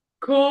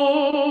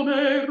 Come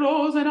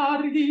rosa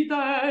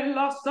ardita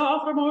la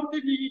safra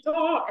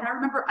mortigita. And I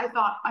remember I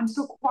thought, I'm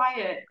so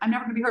quiet. I'm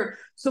never going to be heard.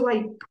 So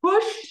I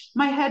pushed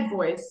my head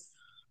voice.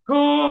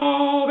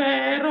 Come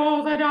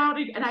rosa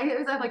ardita. And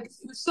it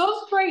was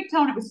so straight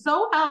tone. It was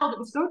so held. It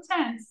was so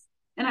tense.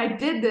 And I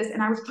did this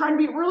and I was trying to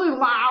be really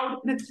loud.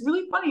 And it's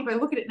really funny if I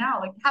look at it now,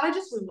 like had I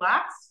just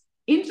relaxed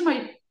into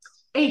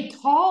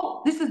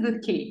this is the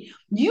key.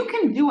 You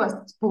can do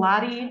a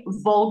splatty,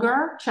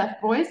 vulgar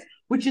chest voice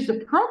which is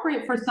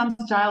appropriate for some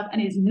styles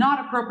and is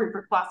not appropriate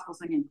for classical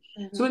singing.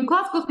 Mm-hmm. So in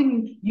classical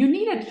singing, you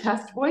need a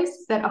chest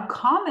voice that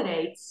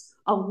accommodates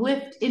a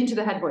lift into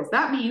the head voice.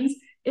 That means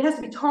it has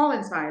to be tall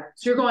inside.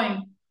 So you're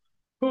going,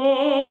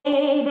 then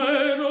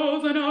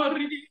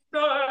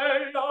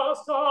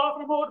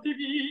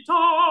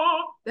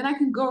I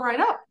can go right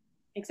up.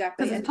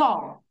 Exactly. Because it's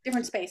tall.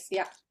 Different space,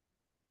 yeah.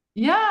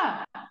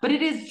 Yeah, but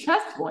it is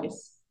chest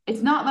voice.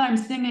 It's not that I'm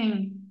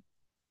singing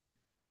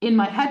in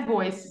my head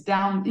voice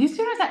down. You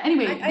see what I'm saying?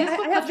 Anyway, I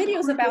have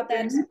videos about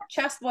that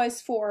chest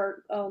voice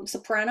for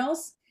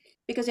sopranos,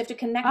 because you have to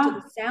connect to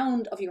the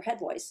sound of your head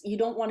voice. You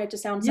don't want it to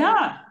sound you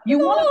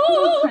want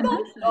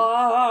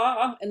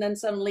to and then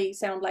suddenly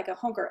sound like a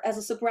honker. As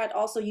a soubrette,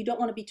 also, you don't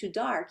want to be too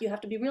dark. You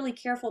have to be really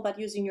careful about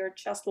using your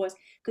chest voice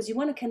because you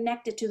want to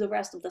connect it to the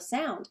rest of the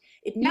sound.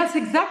 Yes,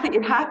 exactly.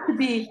 It has to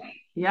be,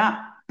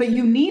 but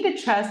you need a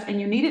chest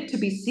and you need it to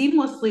be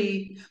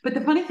seamlessly. But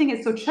the funny thing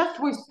is, so chest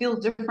voice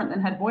feels different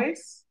than head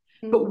voice,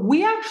 but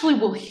we actually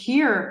will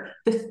hear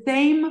the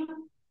same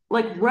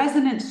like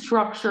resonant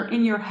structure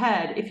in your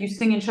head if you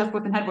sing in chest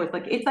voice and head voice.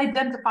 Like it's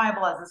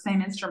identifiable as the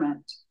same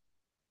instrument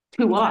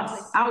to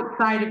us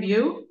outside of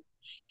you.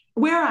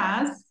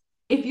 Whereas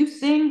if you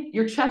sing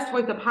your chest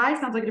voice up high,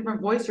 sounds like a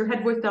different voice. Your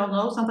head voice down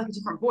low sounds like a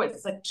different voice.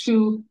 It's like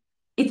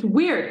it's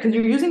weird because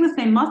you're using the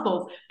same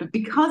muscles, but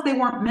because they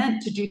weren't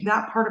meant to do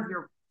that part of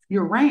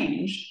your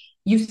range,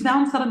 you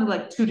sound suddenly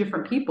like two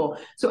different people.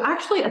 So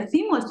actually a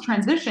seamless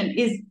transition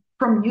is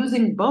from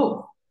using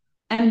both.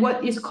 And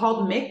what is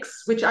called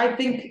mix, which I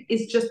think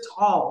is just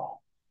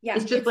tall. Yeah,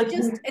 it's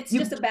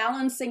just a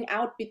balancing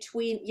out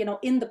between,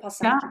 in the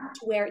passage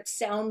to where it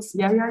sounds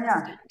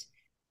consistent.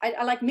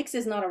 I like mix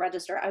is not a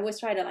register. I always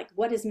try to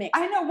what is mix?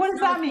 I know. What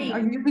does that mean?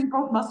 Are you using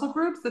both muscle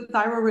groups, the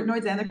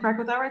thyroarytmoids and the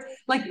cricothyroids?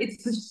 Like,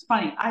 it's just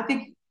funny. I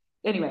think,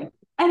 anyway,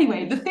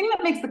 the thing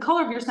that makes the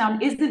color of your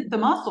sound isn't the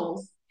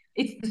muscles.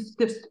 It's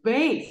the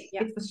space.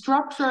 Yeah. It's the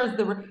structures,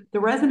 the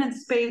resonant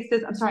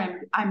spaces. I'm sorry,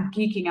 I'm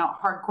geeking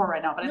out hardcore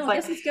right now, but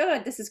it's this is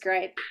good. This is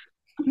great.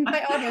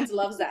 My audience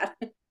loves that.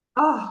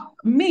 Oh,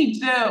 me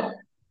too.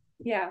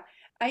 Yeah,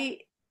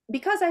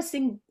 because I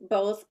sing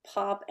both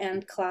pop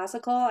and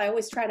classical, I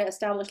always try to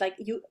establish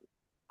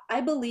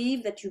I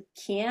believe that you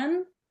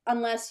can,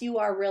 unless you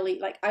are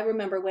really I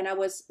remember when I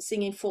was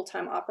singing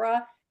full-time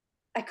opera,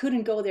 I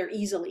couldn't go there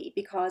easily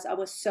because I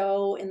was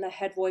so in the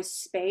head voice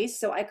space.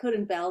 So I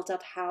couldn't belt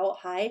up how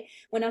high.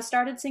 When I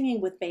started singing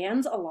with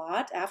bands a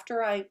lot,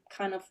 after I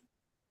kind of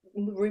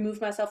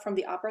removed myself from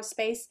the opera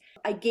space,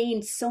 I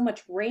gained so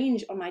much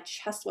range on my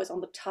chest voice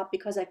on the top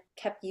because I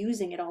kept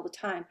using it all the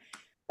time.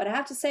 But I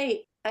have to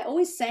say, I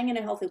always sang in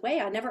a healthy way.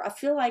 I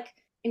feel like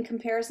in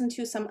comparison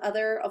to some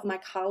other of my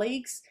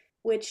colleagues,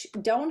 which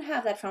don't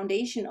have that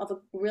foundation of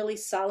a really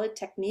solid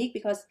technique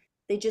because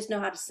they just know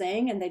how to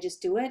sing and they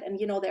just do it. And,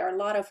 there are a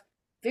lot of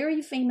very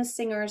famous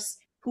singers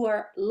who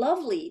are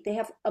lovely. They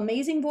have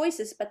amazing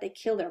voices, but they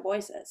kill their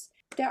voices.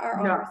 There are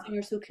other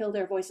singers who kill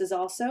their voices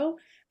also.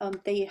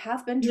 They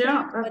have been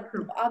trained, but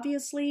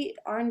obviously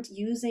aren't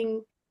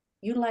utilizing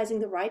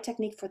the right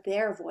technique for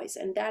their voice.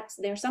 And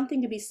there's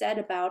something to be said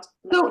about,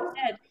 like you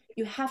said,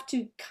 you have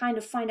to kind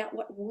of find out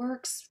what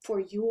works for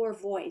your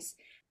voice,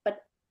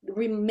 but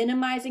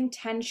minimizing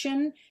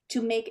tension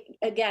to make,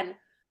 again,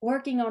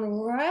 working on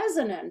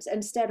resonance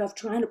instead of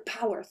trying to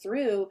power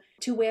through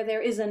to where there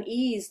is an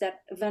ease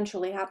that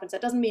eventually happens.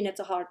 That doesn't mean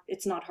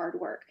it's not hard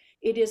work.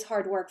 It is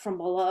hard work from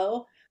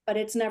below, but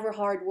it's never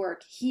hard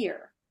work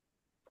here.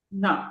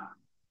 No.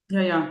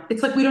 Yeah.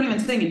 It's like we don't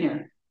even sing in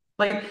here.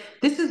 Like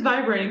this is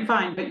vibrating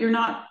fine, but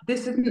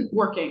this isn't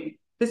working.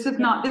 This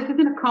isn't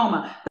a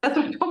coma. That's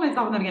what I told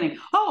myself in the beginning.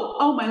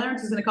 Oh, my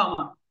larynx is in a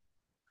coma.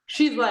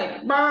 She's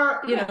like,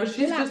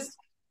 she's just.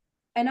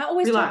 And I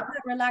always talk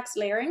about relaxed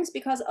larynx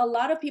because a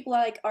lot of people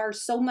are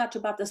so much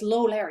about this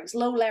low larynx.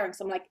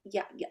 I'm like,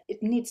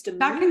 it needs to move.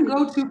 That can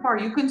go too far.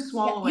 You can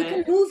swallow it.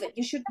 You can move it.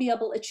 It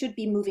should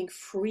be moving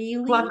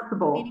freely.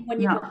 Flexible. Meaning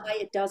when you go high,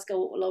 it does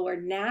go lower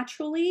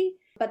naturally.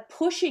 But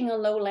pushing a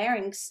low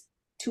larynx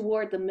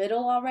toward the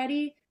middle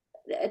already,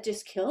 it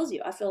just kills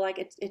you. I feel like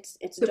it's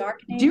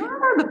darkening. Do you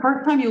remember the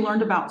first time you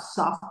learned about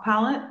soft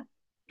palate?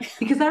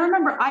 Because I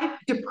remember I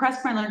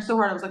depressed my larynx so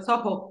hard. I was like,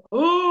 soft palate.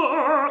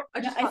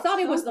 I thought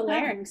it was the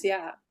larynx,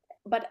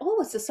 but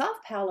it's the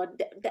soft palate.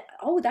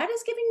 That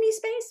is giving me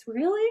space,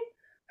 really?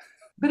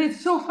 But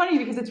it's so funny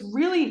because it's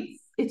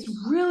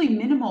really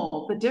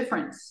minimal, the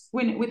difference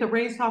with a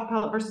raised soft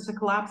palate versus a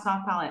collapsed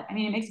soft palate. I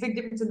mean, it makes a big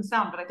difference in the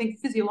sound, but I think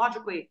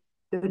physiologically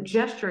the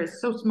gesture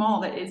is so small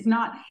that it's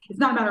not a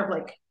matter of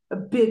like a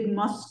big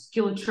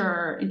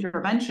musculature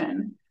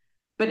intervention.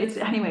 But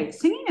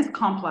singing is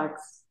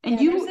complex. And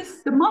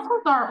the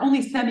muscles are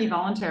only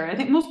semi-voluntary. I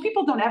think most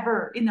people don't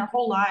ever in their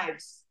whole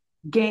lives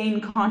gain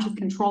conscious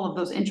control of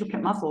those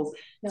intricate muscles.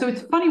 Yeah. So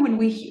it's funny when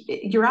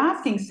you're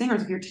asking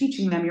singers, if you're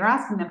teaching them, you're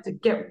asking them to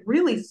get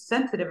really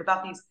sensitive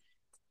about these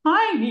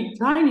tiny,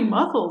 tiny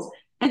muscles.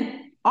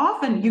 And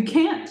often you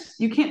can't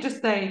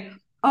just say,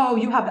 oh,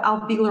 you have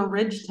alveolar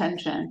ridge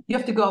tension. You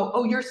have to go,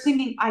 oh, you're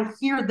singing, I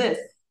hear this.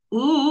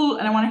 Ooh,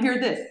 and I want to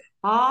hear this.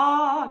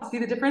 ah, see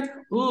the difference?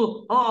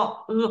 Ooh,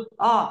 ah, ooh,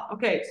 ah.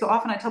 Okay, so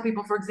often I tell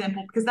people, for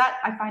example, because that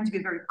I find to be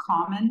a very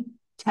common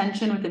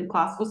tension within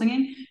classical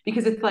singing,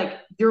 because it's like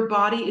your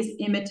body is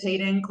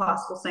imitating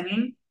classical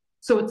singing.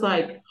 So it's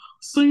like,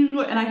 sing,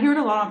 and I hear it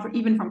a lot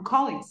even from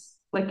colleagues,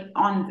 like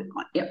on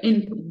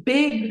in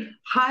big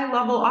high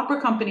level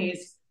opera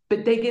companies,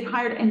 but they get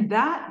hired, and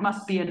that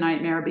must be a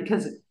nightmare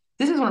because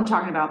this is what I'm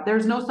talking about.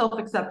 There's no self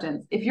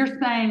acceptance. If you're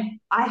saying,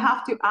 I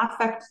have to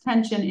affect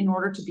tension in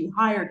order to be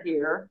hired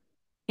here,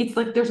 it's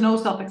like there's no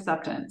self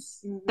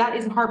acceptance. Mm-hmm. That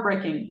is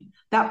heartbreaking.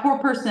 That poor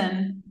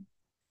person.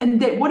 And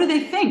what do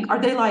they think?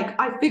 Are they like,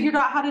 I figured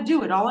out how to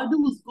do it? All I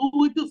do is go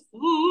like this.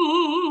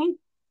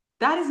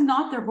 That is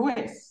not their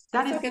voice.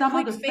 That It's is like a some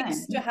quick other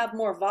fix thing. to have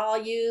more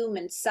volume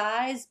and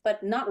size,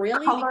 but not really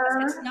because Color,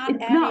 it's not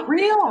it's adding not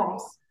real.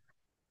 overtones.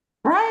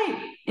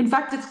 Right. In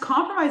fact, it's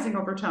compromising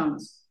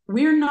overtones.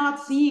 We're not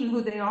seeing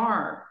who they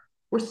are.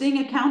 We're seeing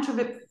a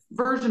counterfeit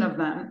version of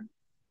them.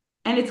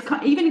 And it's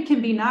even it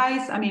can be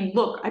nice. I mean,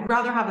 look, I'd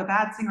rather have a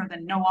bad singer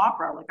than no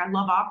opera. Like I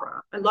love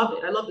opera. I love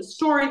it. I love the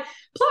story.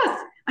 Plus,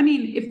 I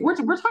mean, if we're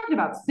talking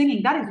about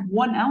singing, that is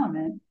one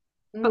element.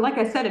 But like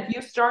I said, if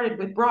you started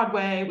with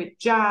Broadway, with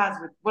jazz,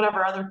 with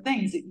whatever other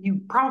things,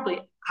 you probably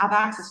have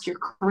access to your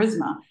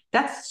charisma.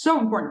 That's so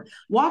important.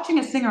 Watching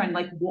a singer and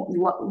like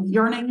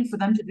yearning for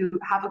them to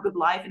have a good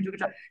life and do a good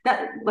job.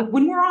 That like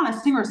when we're on a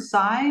singer's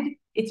side,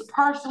 it's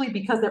partially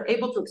because they're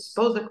able to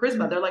expose the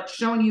charisma. They're like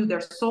showing you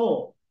their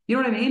soul. You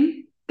know what I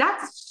mean?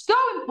 That's so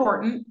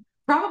important.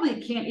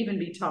 Probably can't even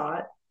be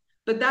taught.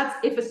 But that's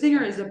if a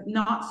singer is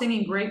not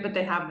singing great, but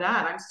they have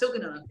that, I'm still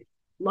gonna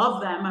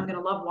love them. I'm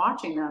gonna love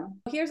watching them.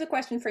 Here's a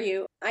question for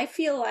you. I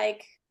feel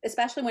like,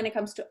 especially when it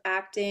comes to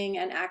acting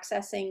and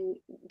accessing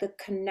the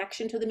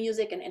connection to the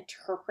music and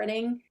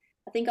interpreting,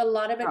 I think a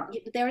lot of it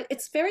Yeah. there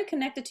it's very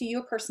connected to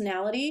your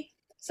personality.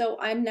 So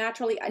I'm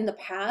naturally in the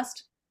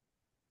past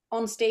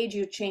on stage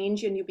you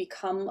change and you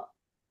become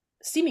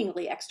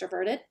seemingly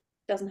extroverted.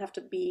 Doesn't have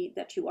to be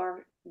that you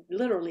are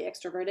literally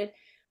extroverted.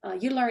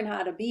 You learn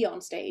how to be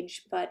on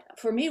stage, but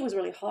for me it was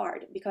really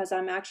hard because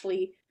I'm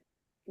actually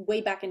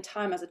way back in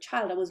time as a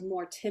child I was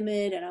more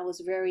timid and I was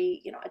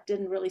very, I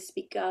didn't really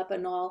speak up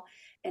and all.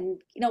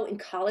 And in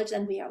college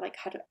then we are like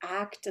how to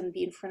act and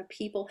be in front of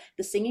people.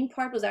 The singing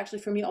part was actually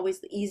for me always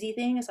the easy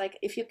thing. It's like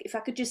if I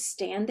could just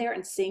stand there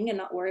and sing and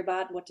not worry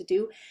about what to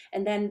do.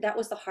 And then that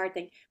was the hard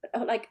thing.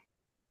 But like,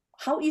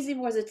 how easy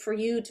was it for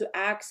you to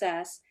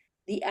access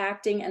the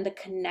acting and the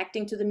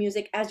connecting to the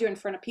music as you're in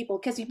front of people?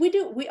 Because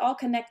we all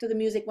connect to the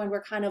music when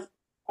we're kind of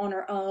on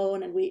our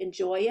own and we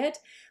enjoy it,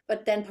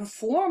 but then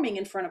performing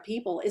in front of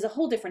people is a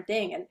whole different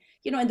thing. And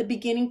in the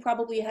beginning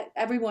probably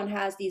everyone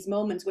has these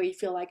moments where you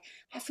feel like,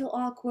 I feel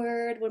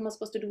awkward, what am I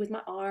supposed to do with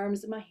my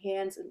arms and my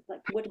hands, and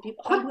like what do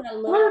people, how do I What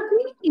look? are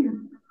these?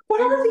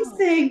 What I are these know.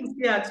 things?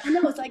 Yeah, it's I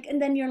know, true. it's like,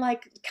 and then you're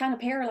like kind of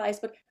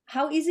paralyzed. But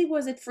how easy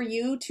was it for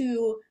you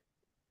to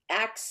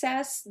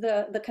access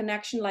the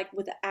connection, like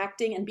with the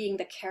acting and being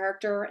the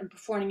character and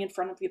performing in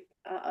front of you,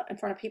 in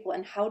front of people?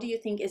 And how do you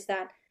think is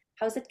that,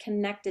 how is it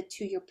connected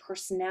to your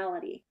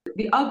personality?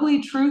 The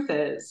ugly truth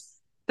is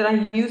that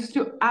I used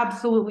to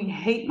absolutely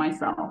hate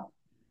myself.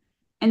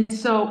 And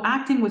so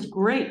acting was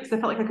great because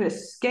I felt like I could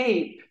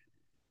escape.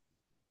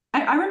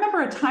 I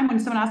remember a time when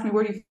someone asked me,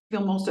 where do you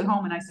feel most at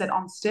home? And I said,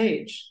 on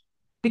stage,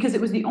 because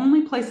it was the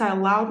only place I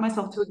allowed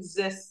myself to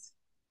exist,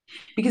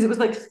 because it was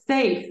like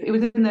safe. It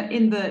was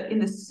in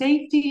the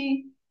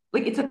safety,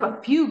 like it's like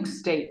a fugue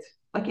state,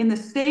 like in the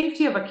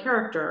safety of a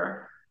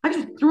character. I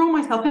just threw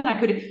myself in.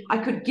 I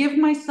could give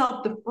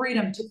myself the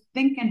freedom to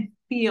think and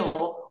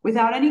feel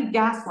without any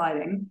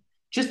gaslighting.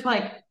 Just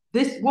like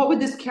this, what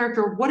is this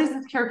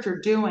character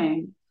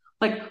doing?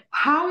 Like,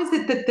 how is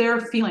it that their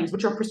feelings,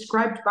 which are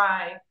prescribed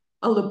by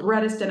a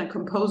librettist and a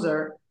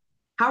composer,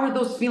 how are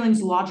those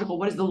feelings logical?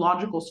 What is the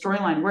logical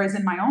storyline? Whereas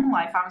in my own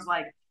life, I was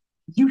like,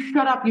 you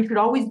shut up. You should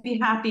always be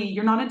happy.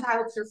 You're not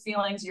entitled to your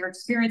feelings, your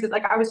experiences.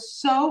 Like I was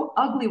so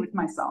ugly with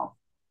myself.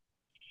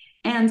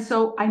 And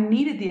so I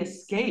needed the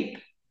escape.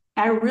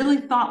 I really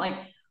thought like,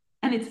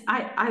 and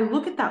I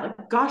look at that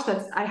like, gosh,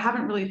 I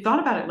haven't really thought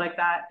about it like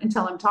that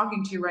until I'm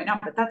talking to you right now,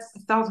 but that's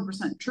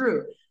 1,000%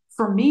 true.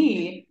 For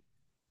me,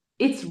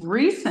 it's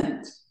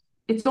recent.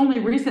 It's only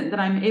recent that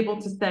I'm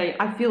able to say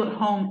I feel at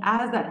home,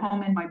 as at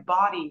home in my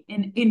body,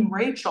 in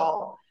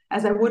Rachel,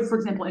 as I would, for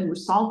example, in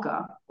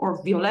Rusalka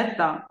or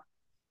Violetta.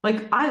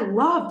 Like I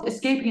loved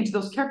escaping into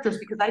those characters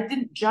because I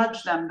didn't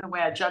judge them the way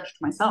I judged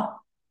myself.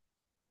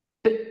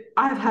 But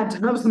I've had to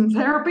have some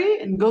therapy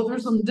and go through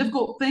some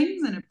difficult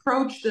things and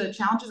approach the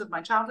challenges of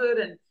my childhood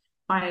and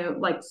my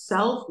like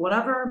self,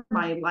 whatever,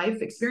 my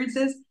life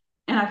experiences.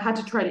 And I've had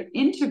to try to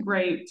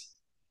integrate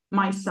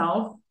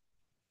myself.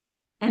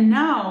 And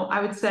now I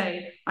would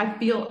say I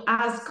feel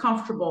as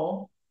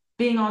comfortable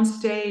being on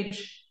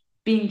stage,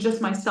 being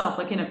just myself,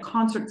 like in a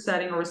concert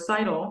setting or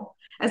recital,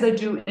 as I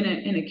do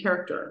in a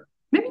character.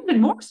 Maybe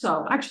even more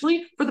so.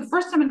 Actually, for the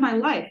first time in my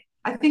life,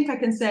 I think I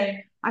can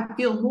say I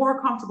feel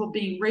more comfortable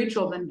being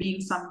Rachel than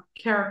being some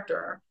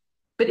character.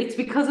 But it's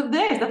because of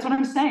this. That's what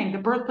I'm saying. The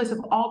birthplace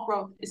of all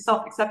growth is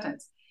self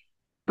acceptance.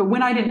 But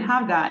when I didn't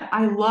have that,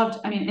 I loved,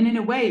 I mean, and in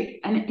a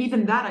way, and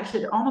even that I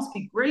should almost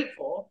be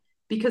grateful,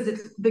 because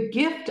it's the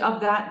gift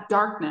of that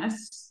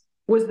darkness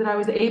was that I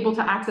was able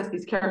to access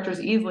these characters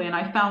easily. And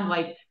I found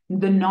like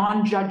the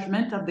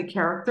non-judgment of the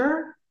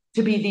character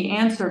to be the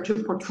answer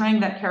to portraying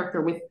that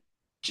character with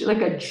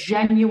like a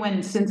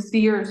genuine,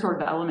 sincere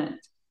sort of element.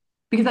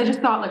 Because I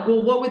just thought like,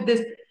 well, what would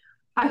this,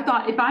 I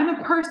thought if I'm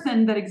a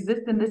person that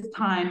exists in this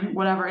time,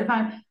 whatever, if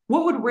I'm,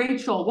 what would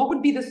Rachel, what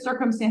would be the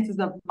circumstances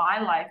of my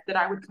life that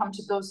I would come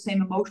to those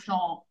same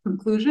emotional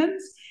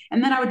conclusions?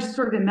 And then I would just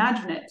sort of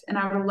imagine it and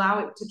I would allow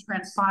it to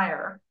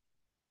transpire.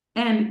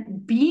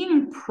 And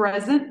being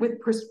present with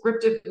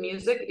prescriptive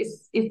music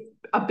is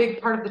a big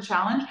part of the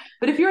challenge.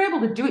 But if you're able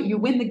to do it, you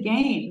win the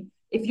game.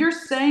 If you're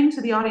saying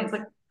to the audience,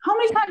 like, how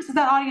many times has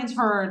that audience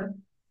heard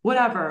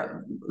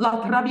whatever?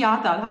 La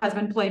Traviata has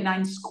been played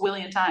 9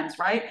 squillion times,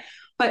 right?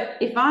 But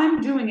if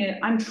I'm doing it,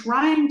 I'm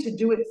trying to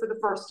do it for the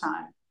first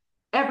time.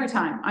 Every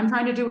time I'm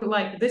trying to do it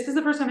like, this is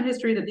the first time in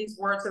history that these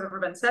words have ever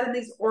been said in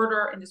this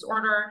order.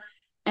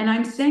 And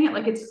I'm saying it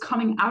like it's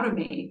coming out of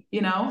me,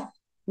 you know?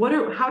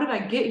 How did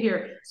I get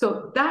here?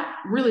 So that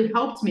really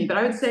helped me. But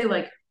I would say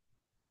like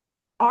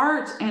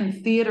art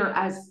and theater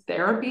as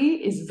therapy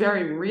is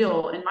very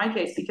real in my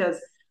case, because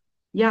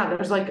yeah,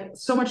 there's like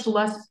so much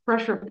less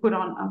pressure put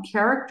on a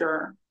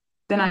character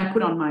than I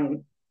put on my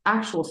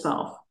actual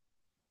self.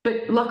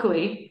 But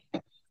luckily,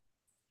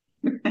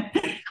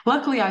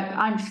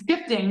 I'm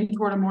shifting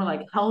toward a more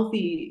like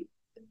healthy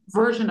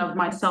version of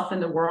myself in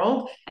the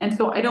world. And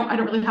so I don't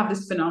really have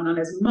this phenomenon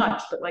as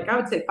much, but like I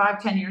would say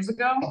 5-10 years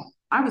ago,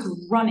 I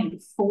was running,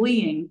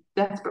 fleeing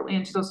desperately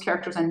into those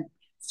characters, and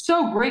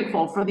so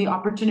grateful for the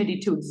opportunity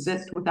to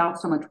exist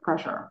without so much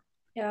pressure.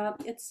 Yeah,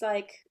 it's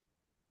like,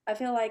 I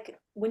feel like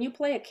when you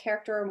play a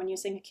character, when you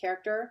sing a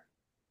character,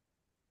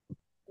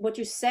 what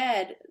you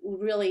said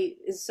really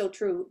is so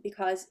true,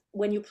 because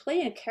when you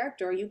play a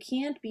character, you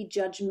can't be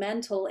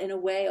judgmental in a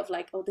way of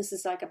like, oh, this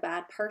is like a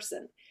bad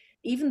person.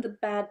 Even the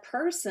bad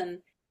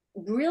person,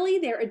 really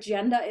their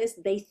agenda is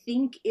they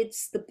think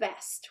it's the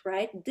best,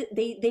 right?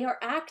 They are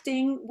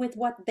acting with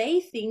what they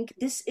think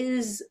this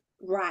is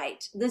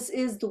right. This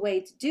is the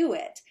way to do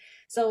it.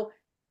 So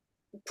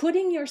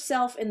putting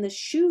yourself in the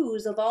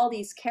shoes of all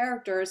these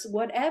characters,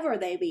 whatever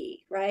they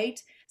be,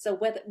 right? So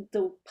whether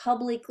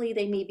publicly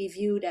they may be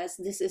viewed as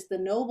this is the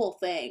noble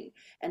thing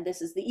and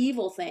this is the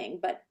evil thing,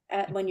 but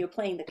when you're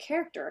playing the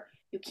character,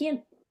 you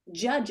can't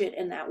judge it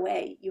in that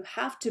way. You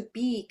have to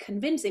be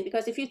convincing,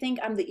 because if you think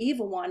I'm the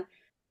evil one,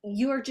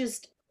 you're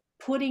just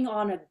putting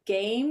on a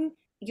game.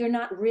 You're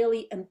not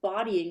really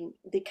embodying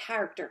the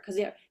character, because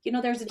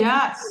there's a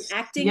difference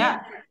between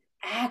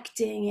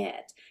acting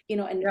it,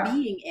 and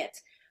being it.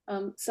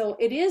 So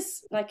it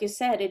is, like you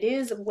said, it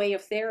is a way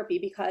of therapy,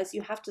 because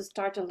you have to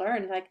start to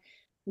learn, like,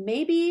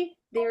 maybe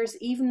there's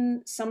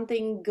even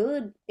something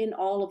good in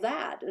all of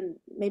that. And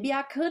maybe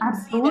I could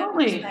see that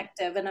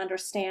perspective and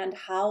understand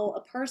how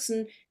a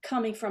person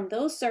coming from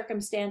those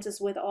circumstances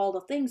with all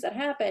the things that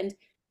happened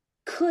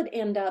could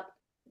end up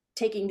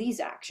taking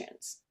these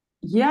actions.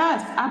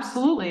 Yes,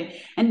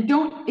 absolutely. And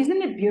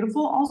isn't it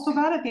beautiful also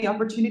about it, the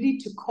opportunity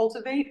to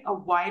cultivate a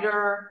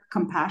wider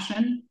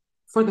compassion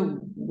for the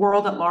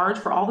world at large,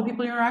 for all the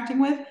people you're interacting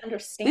with?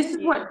 Understand.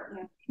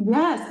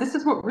 This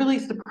is what really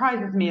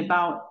surprises me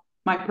about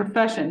my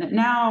profession.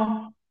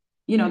 Now,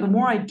 the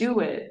more I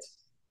do it,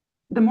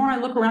 the more I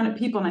look around at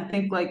people and I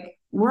think like,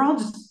 we're all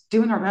just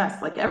doing our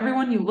best. Like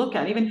everyone you look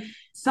at, even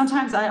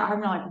sometimes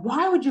I'm like,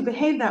 why would you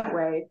behave that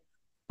way?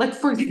 Like,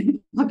 for example,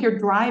 look, you're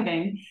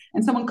driving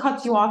and someone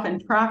cuts you off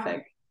in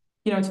traffic.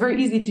 It's very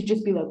easy to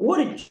just be like, what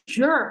a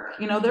jerk.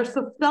 They're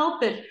so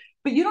selfish.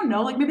 But you don't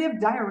know, like maybe they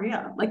have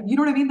diarrhea. Like, you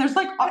know what I mean? There's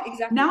like,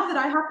 exactly. Now that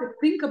I have to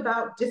think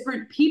about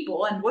different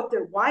people and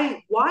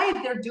why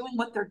they're doing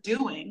what they're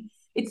doing,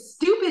 it's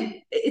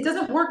stupid. It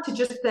doesn't work to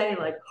just say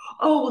like,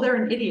 oh, well,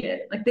 they're an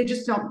idiot. Like they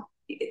just don't,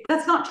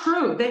 that's not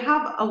true. They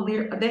have a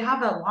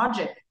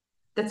logic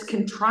that's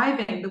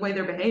contriving the way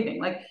they're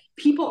behaving. Like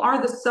people are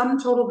the sum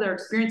total of their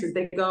experiences.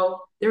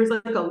 There's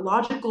like a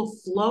logical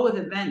flow of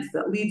events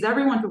that leads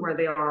everyone to where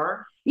they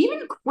are.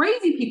 Even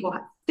crazy people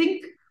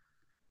think,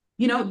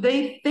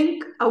 they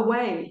think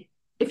away.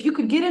 If you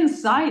could get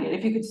inside it,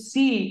 if you could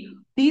see,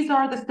 these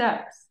are the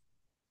steps.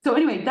 So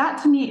anyway,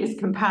 that to me is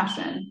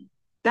compassion.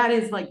 That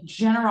is like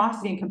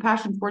generosity and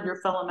compassion toward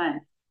your fellow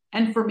men.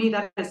 And for me,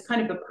 that is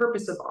kind of the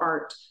purpose of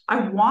art.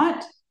 I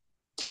want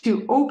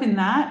to open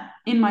that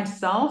in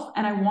myself,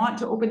 and I want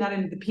to open that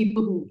into the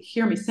people who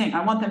hear me sing.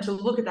 I want them to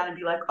look at that and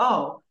be like,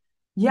 oh,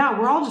 yeah,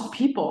 we're all just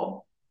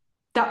people.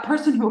 That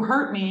person who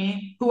hurt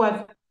me, who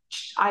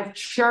I've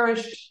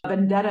cherished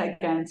vendetta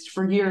against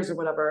for years or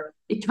whatever,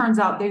 it turns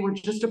out they were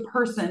just a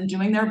person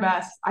doing their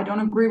best. I don't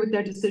agree with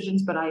their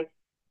decisions, but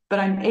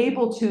I'm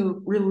able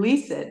to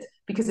release it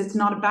because it's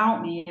not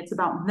about me. It's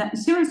about them.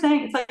 See what I'm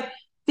saying? It's like,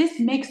 this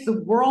makes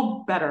the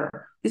world better.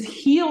 This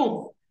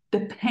heals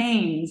the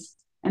pains.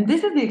 And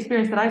this is the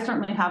experience that I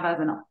certainly have as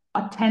an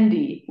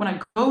attendee. When I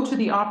go to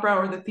the opera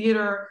or the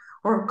theater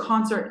or a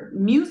concert,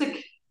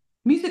 music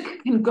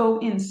can go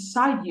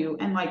inside you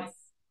and like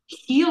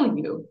heal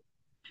you.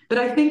 But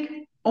I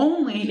think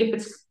only if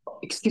it's,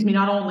 excuse me,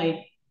 not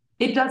only,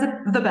 it does it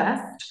the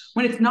best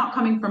when it's not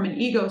coming from an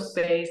ego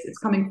space, it's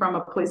coming from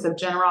a place of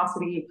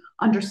generosity,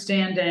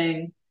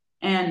 understanding,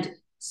 and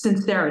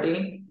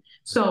sincerity.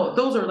 So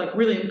those are like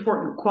really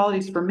important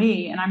qualities for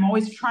me. And I'm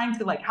always trying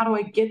to like, how do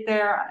I get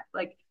there?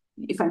 Like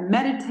if I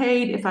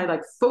meditate, if I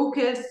like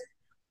focus,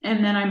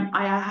 and then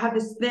I have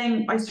this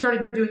thing, I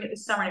started doing it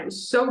this summer and it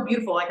was so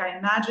beautiful. Like I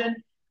imagine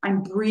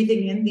I'm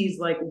breathing in these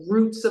like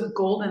roots of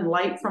golden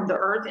light from the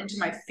earth into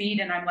my feet.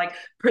 And I'm like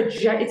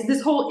it's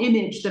this whole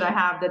image that I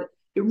have that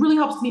it really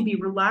helps me be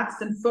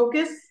relaxed and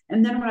focused.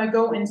 And then when I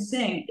go and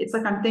sing, it's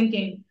like I'm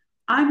thinking,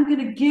 I'm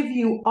gonna give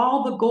you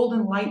all the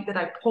golden light that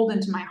I pulled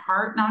into my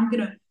heart. Now I'm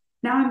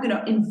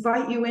gonna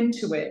invite you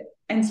into it.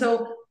 And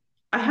so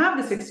I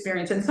have this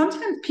experience, and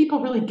sometimes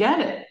people really get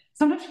it.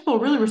 Sometimes people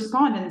really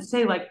respond and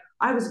say, like,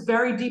 I was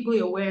very deeply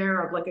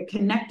aware of like a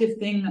connective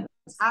thing that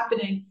was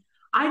happening.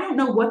 I don't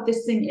know what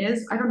this thing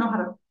is. I don't know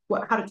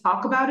how to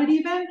talk about it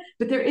even,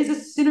 but there is a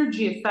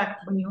synergy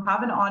effect when you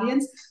have an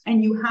audience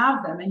and you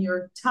have them and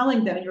you're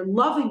telling them and you're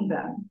loving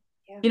them.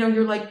 Yeah. You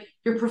know,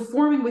 you're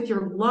performing with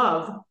your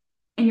love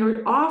and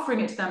you're offering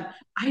it to them.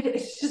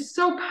 It's just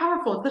so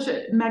powerful. It's such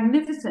a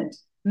magnificent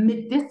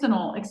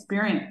medicinal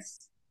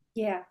experience.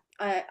 Yeah.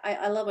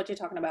 I love what you're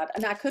talking about.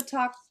 And I could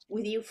talk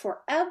with you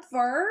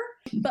forever,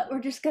 but we're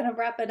just going to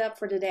wrap it up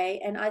for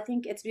today. And I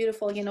think it's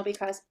beautiful, you know,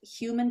 because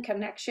human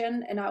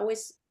connection, and I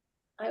always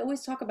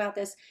talk about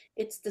this,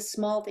 it's the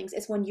small things.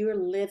 It's when you're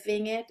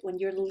living it, when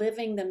you're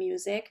living the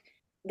music,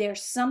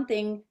 there's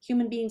something,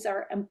 human beings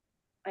are,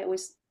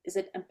 is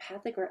it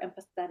empathic or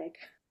empathetic?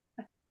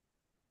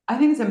 I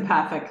think it's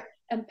empathic.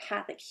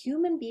 Empathic.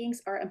 Human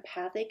beings are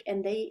empathic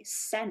and they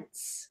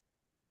sense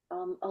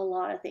a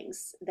lot of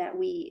things that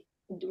we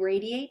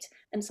radiate.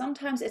 And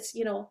sometimes it's,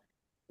 you know,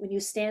 when you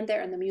stand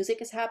there and the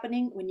music is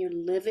happening, when you're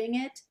living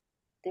it,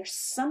 there's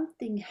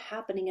something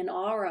happening, an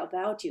aura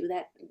about you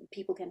that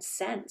people can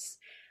sense.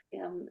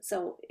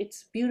 So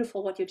it's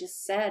beautiful what you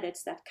just said.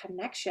 It's that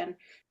connection.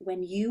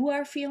 When you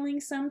are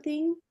feeling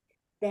something,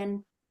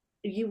 then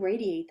you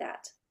radiate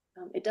that.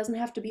 It doesn't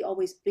have to be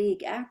always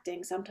big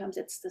acting. Sometimes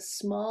it's the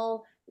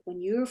small, when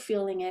you're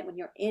feeling it, when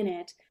you're in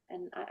it.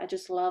 And I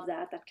just love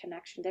that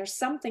connection. There's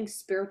something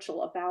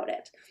spiritual about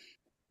it.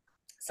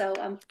 So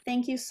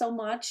thank you so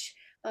much.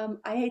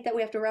 I hate that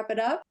we have to wrap it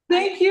up.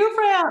 Thank you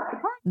for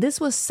that. This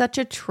was such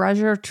a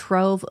treasure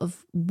trove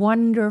of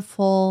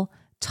wonderful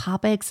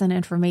topics and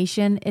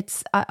information.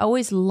 I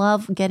always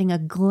love getting a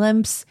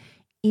glimpse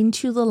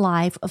into the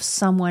life of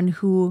someone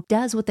who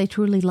does what they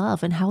truly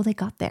love and how they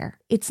got there.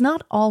 It's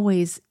not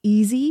always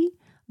easy,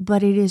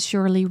 but it is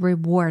surely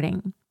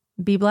rewarding.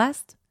 Be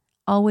blessed.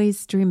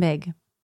 Always dream big.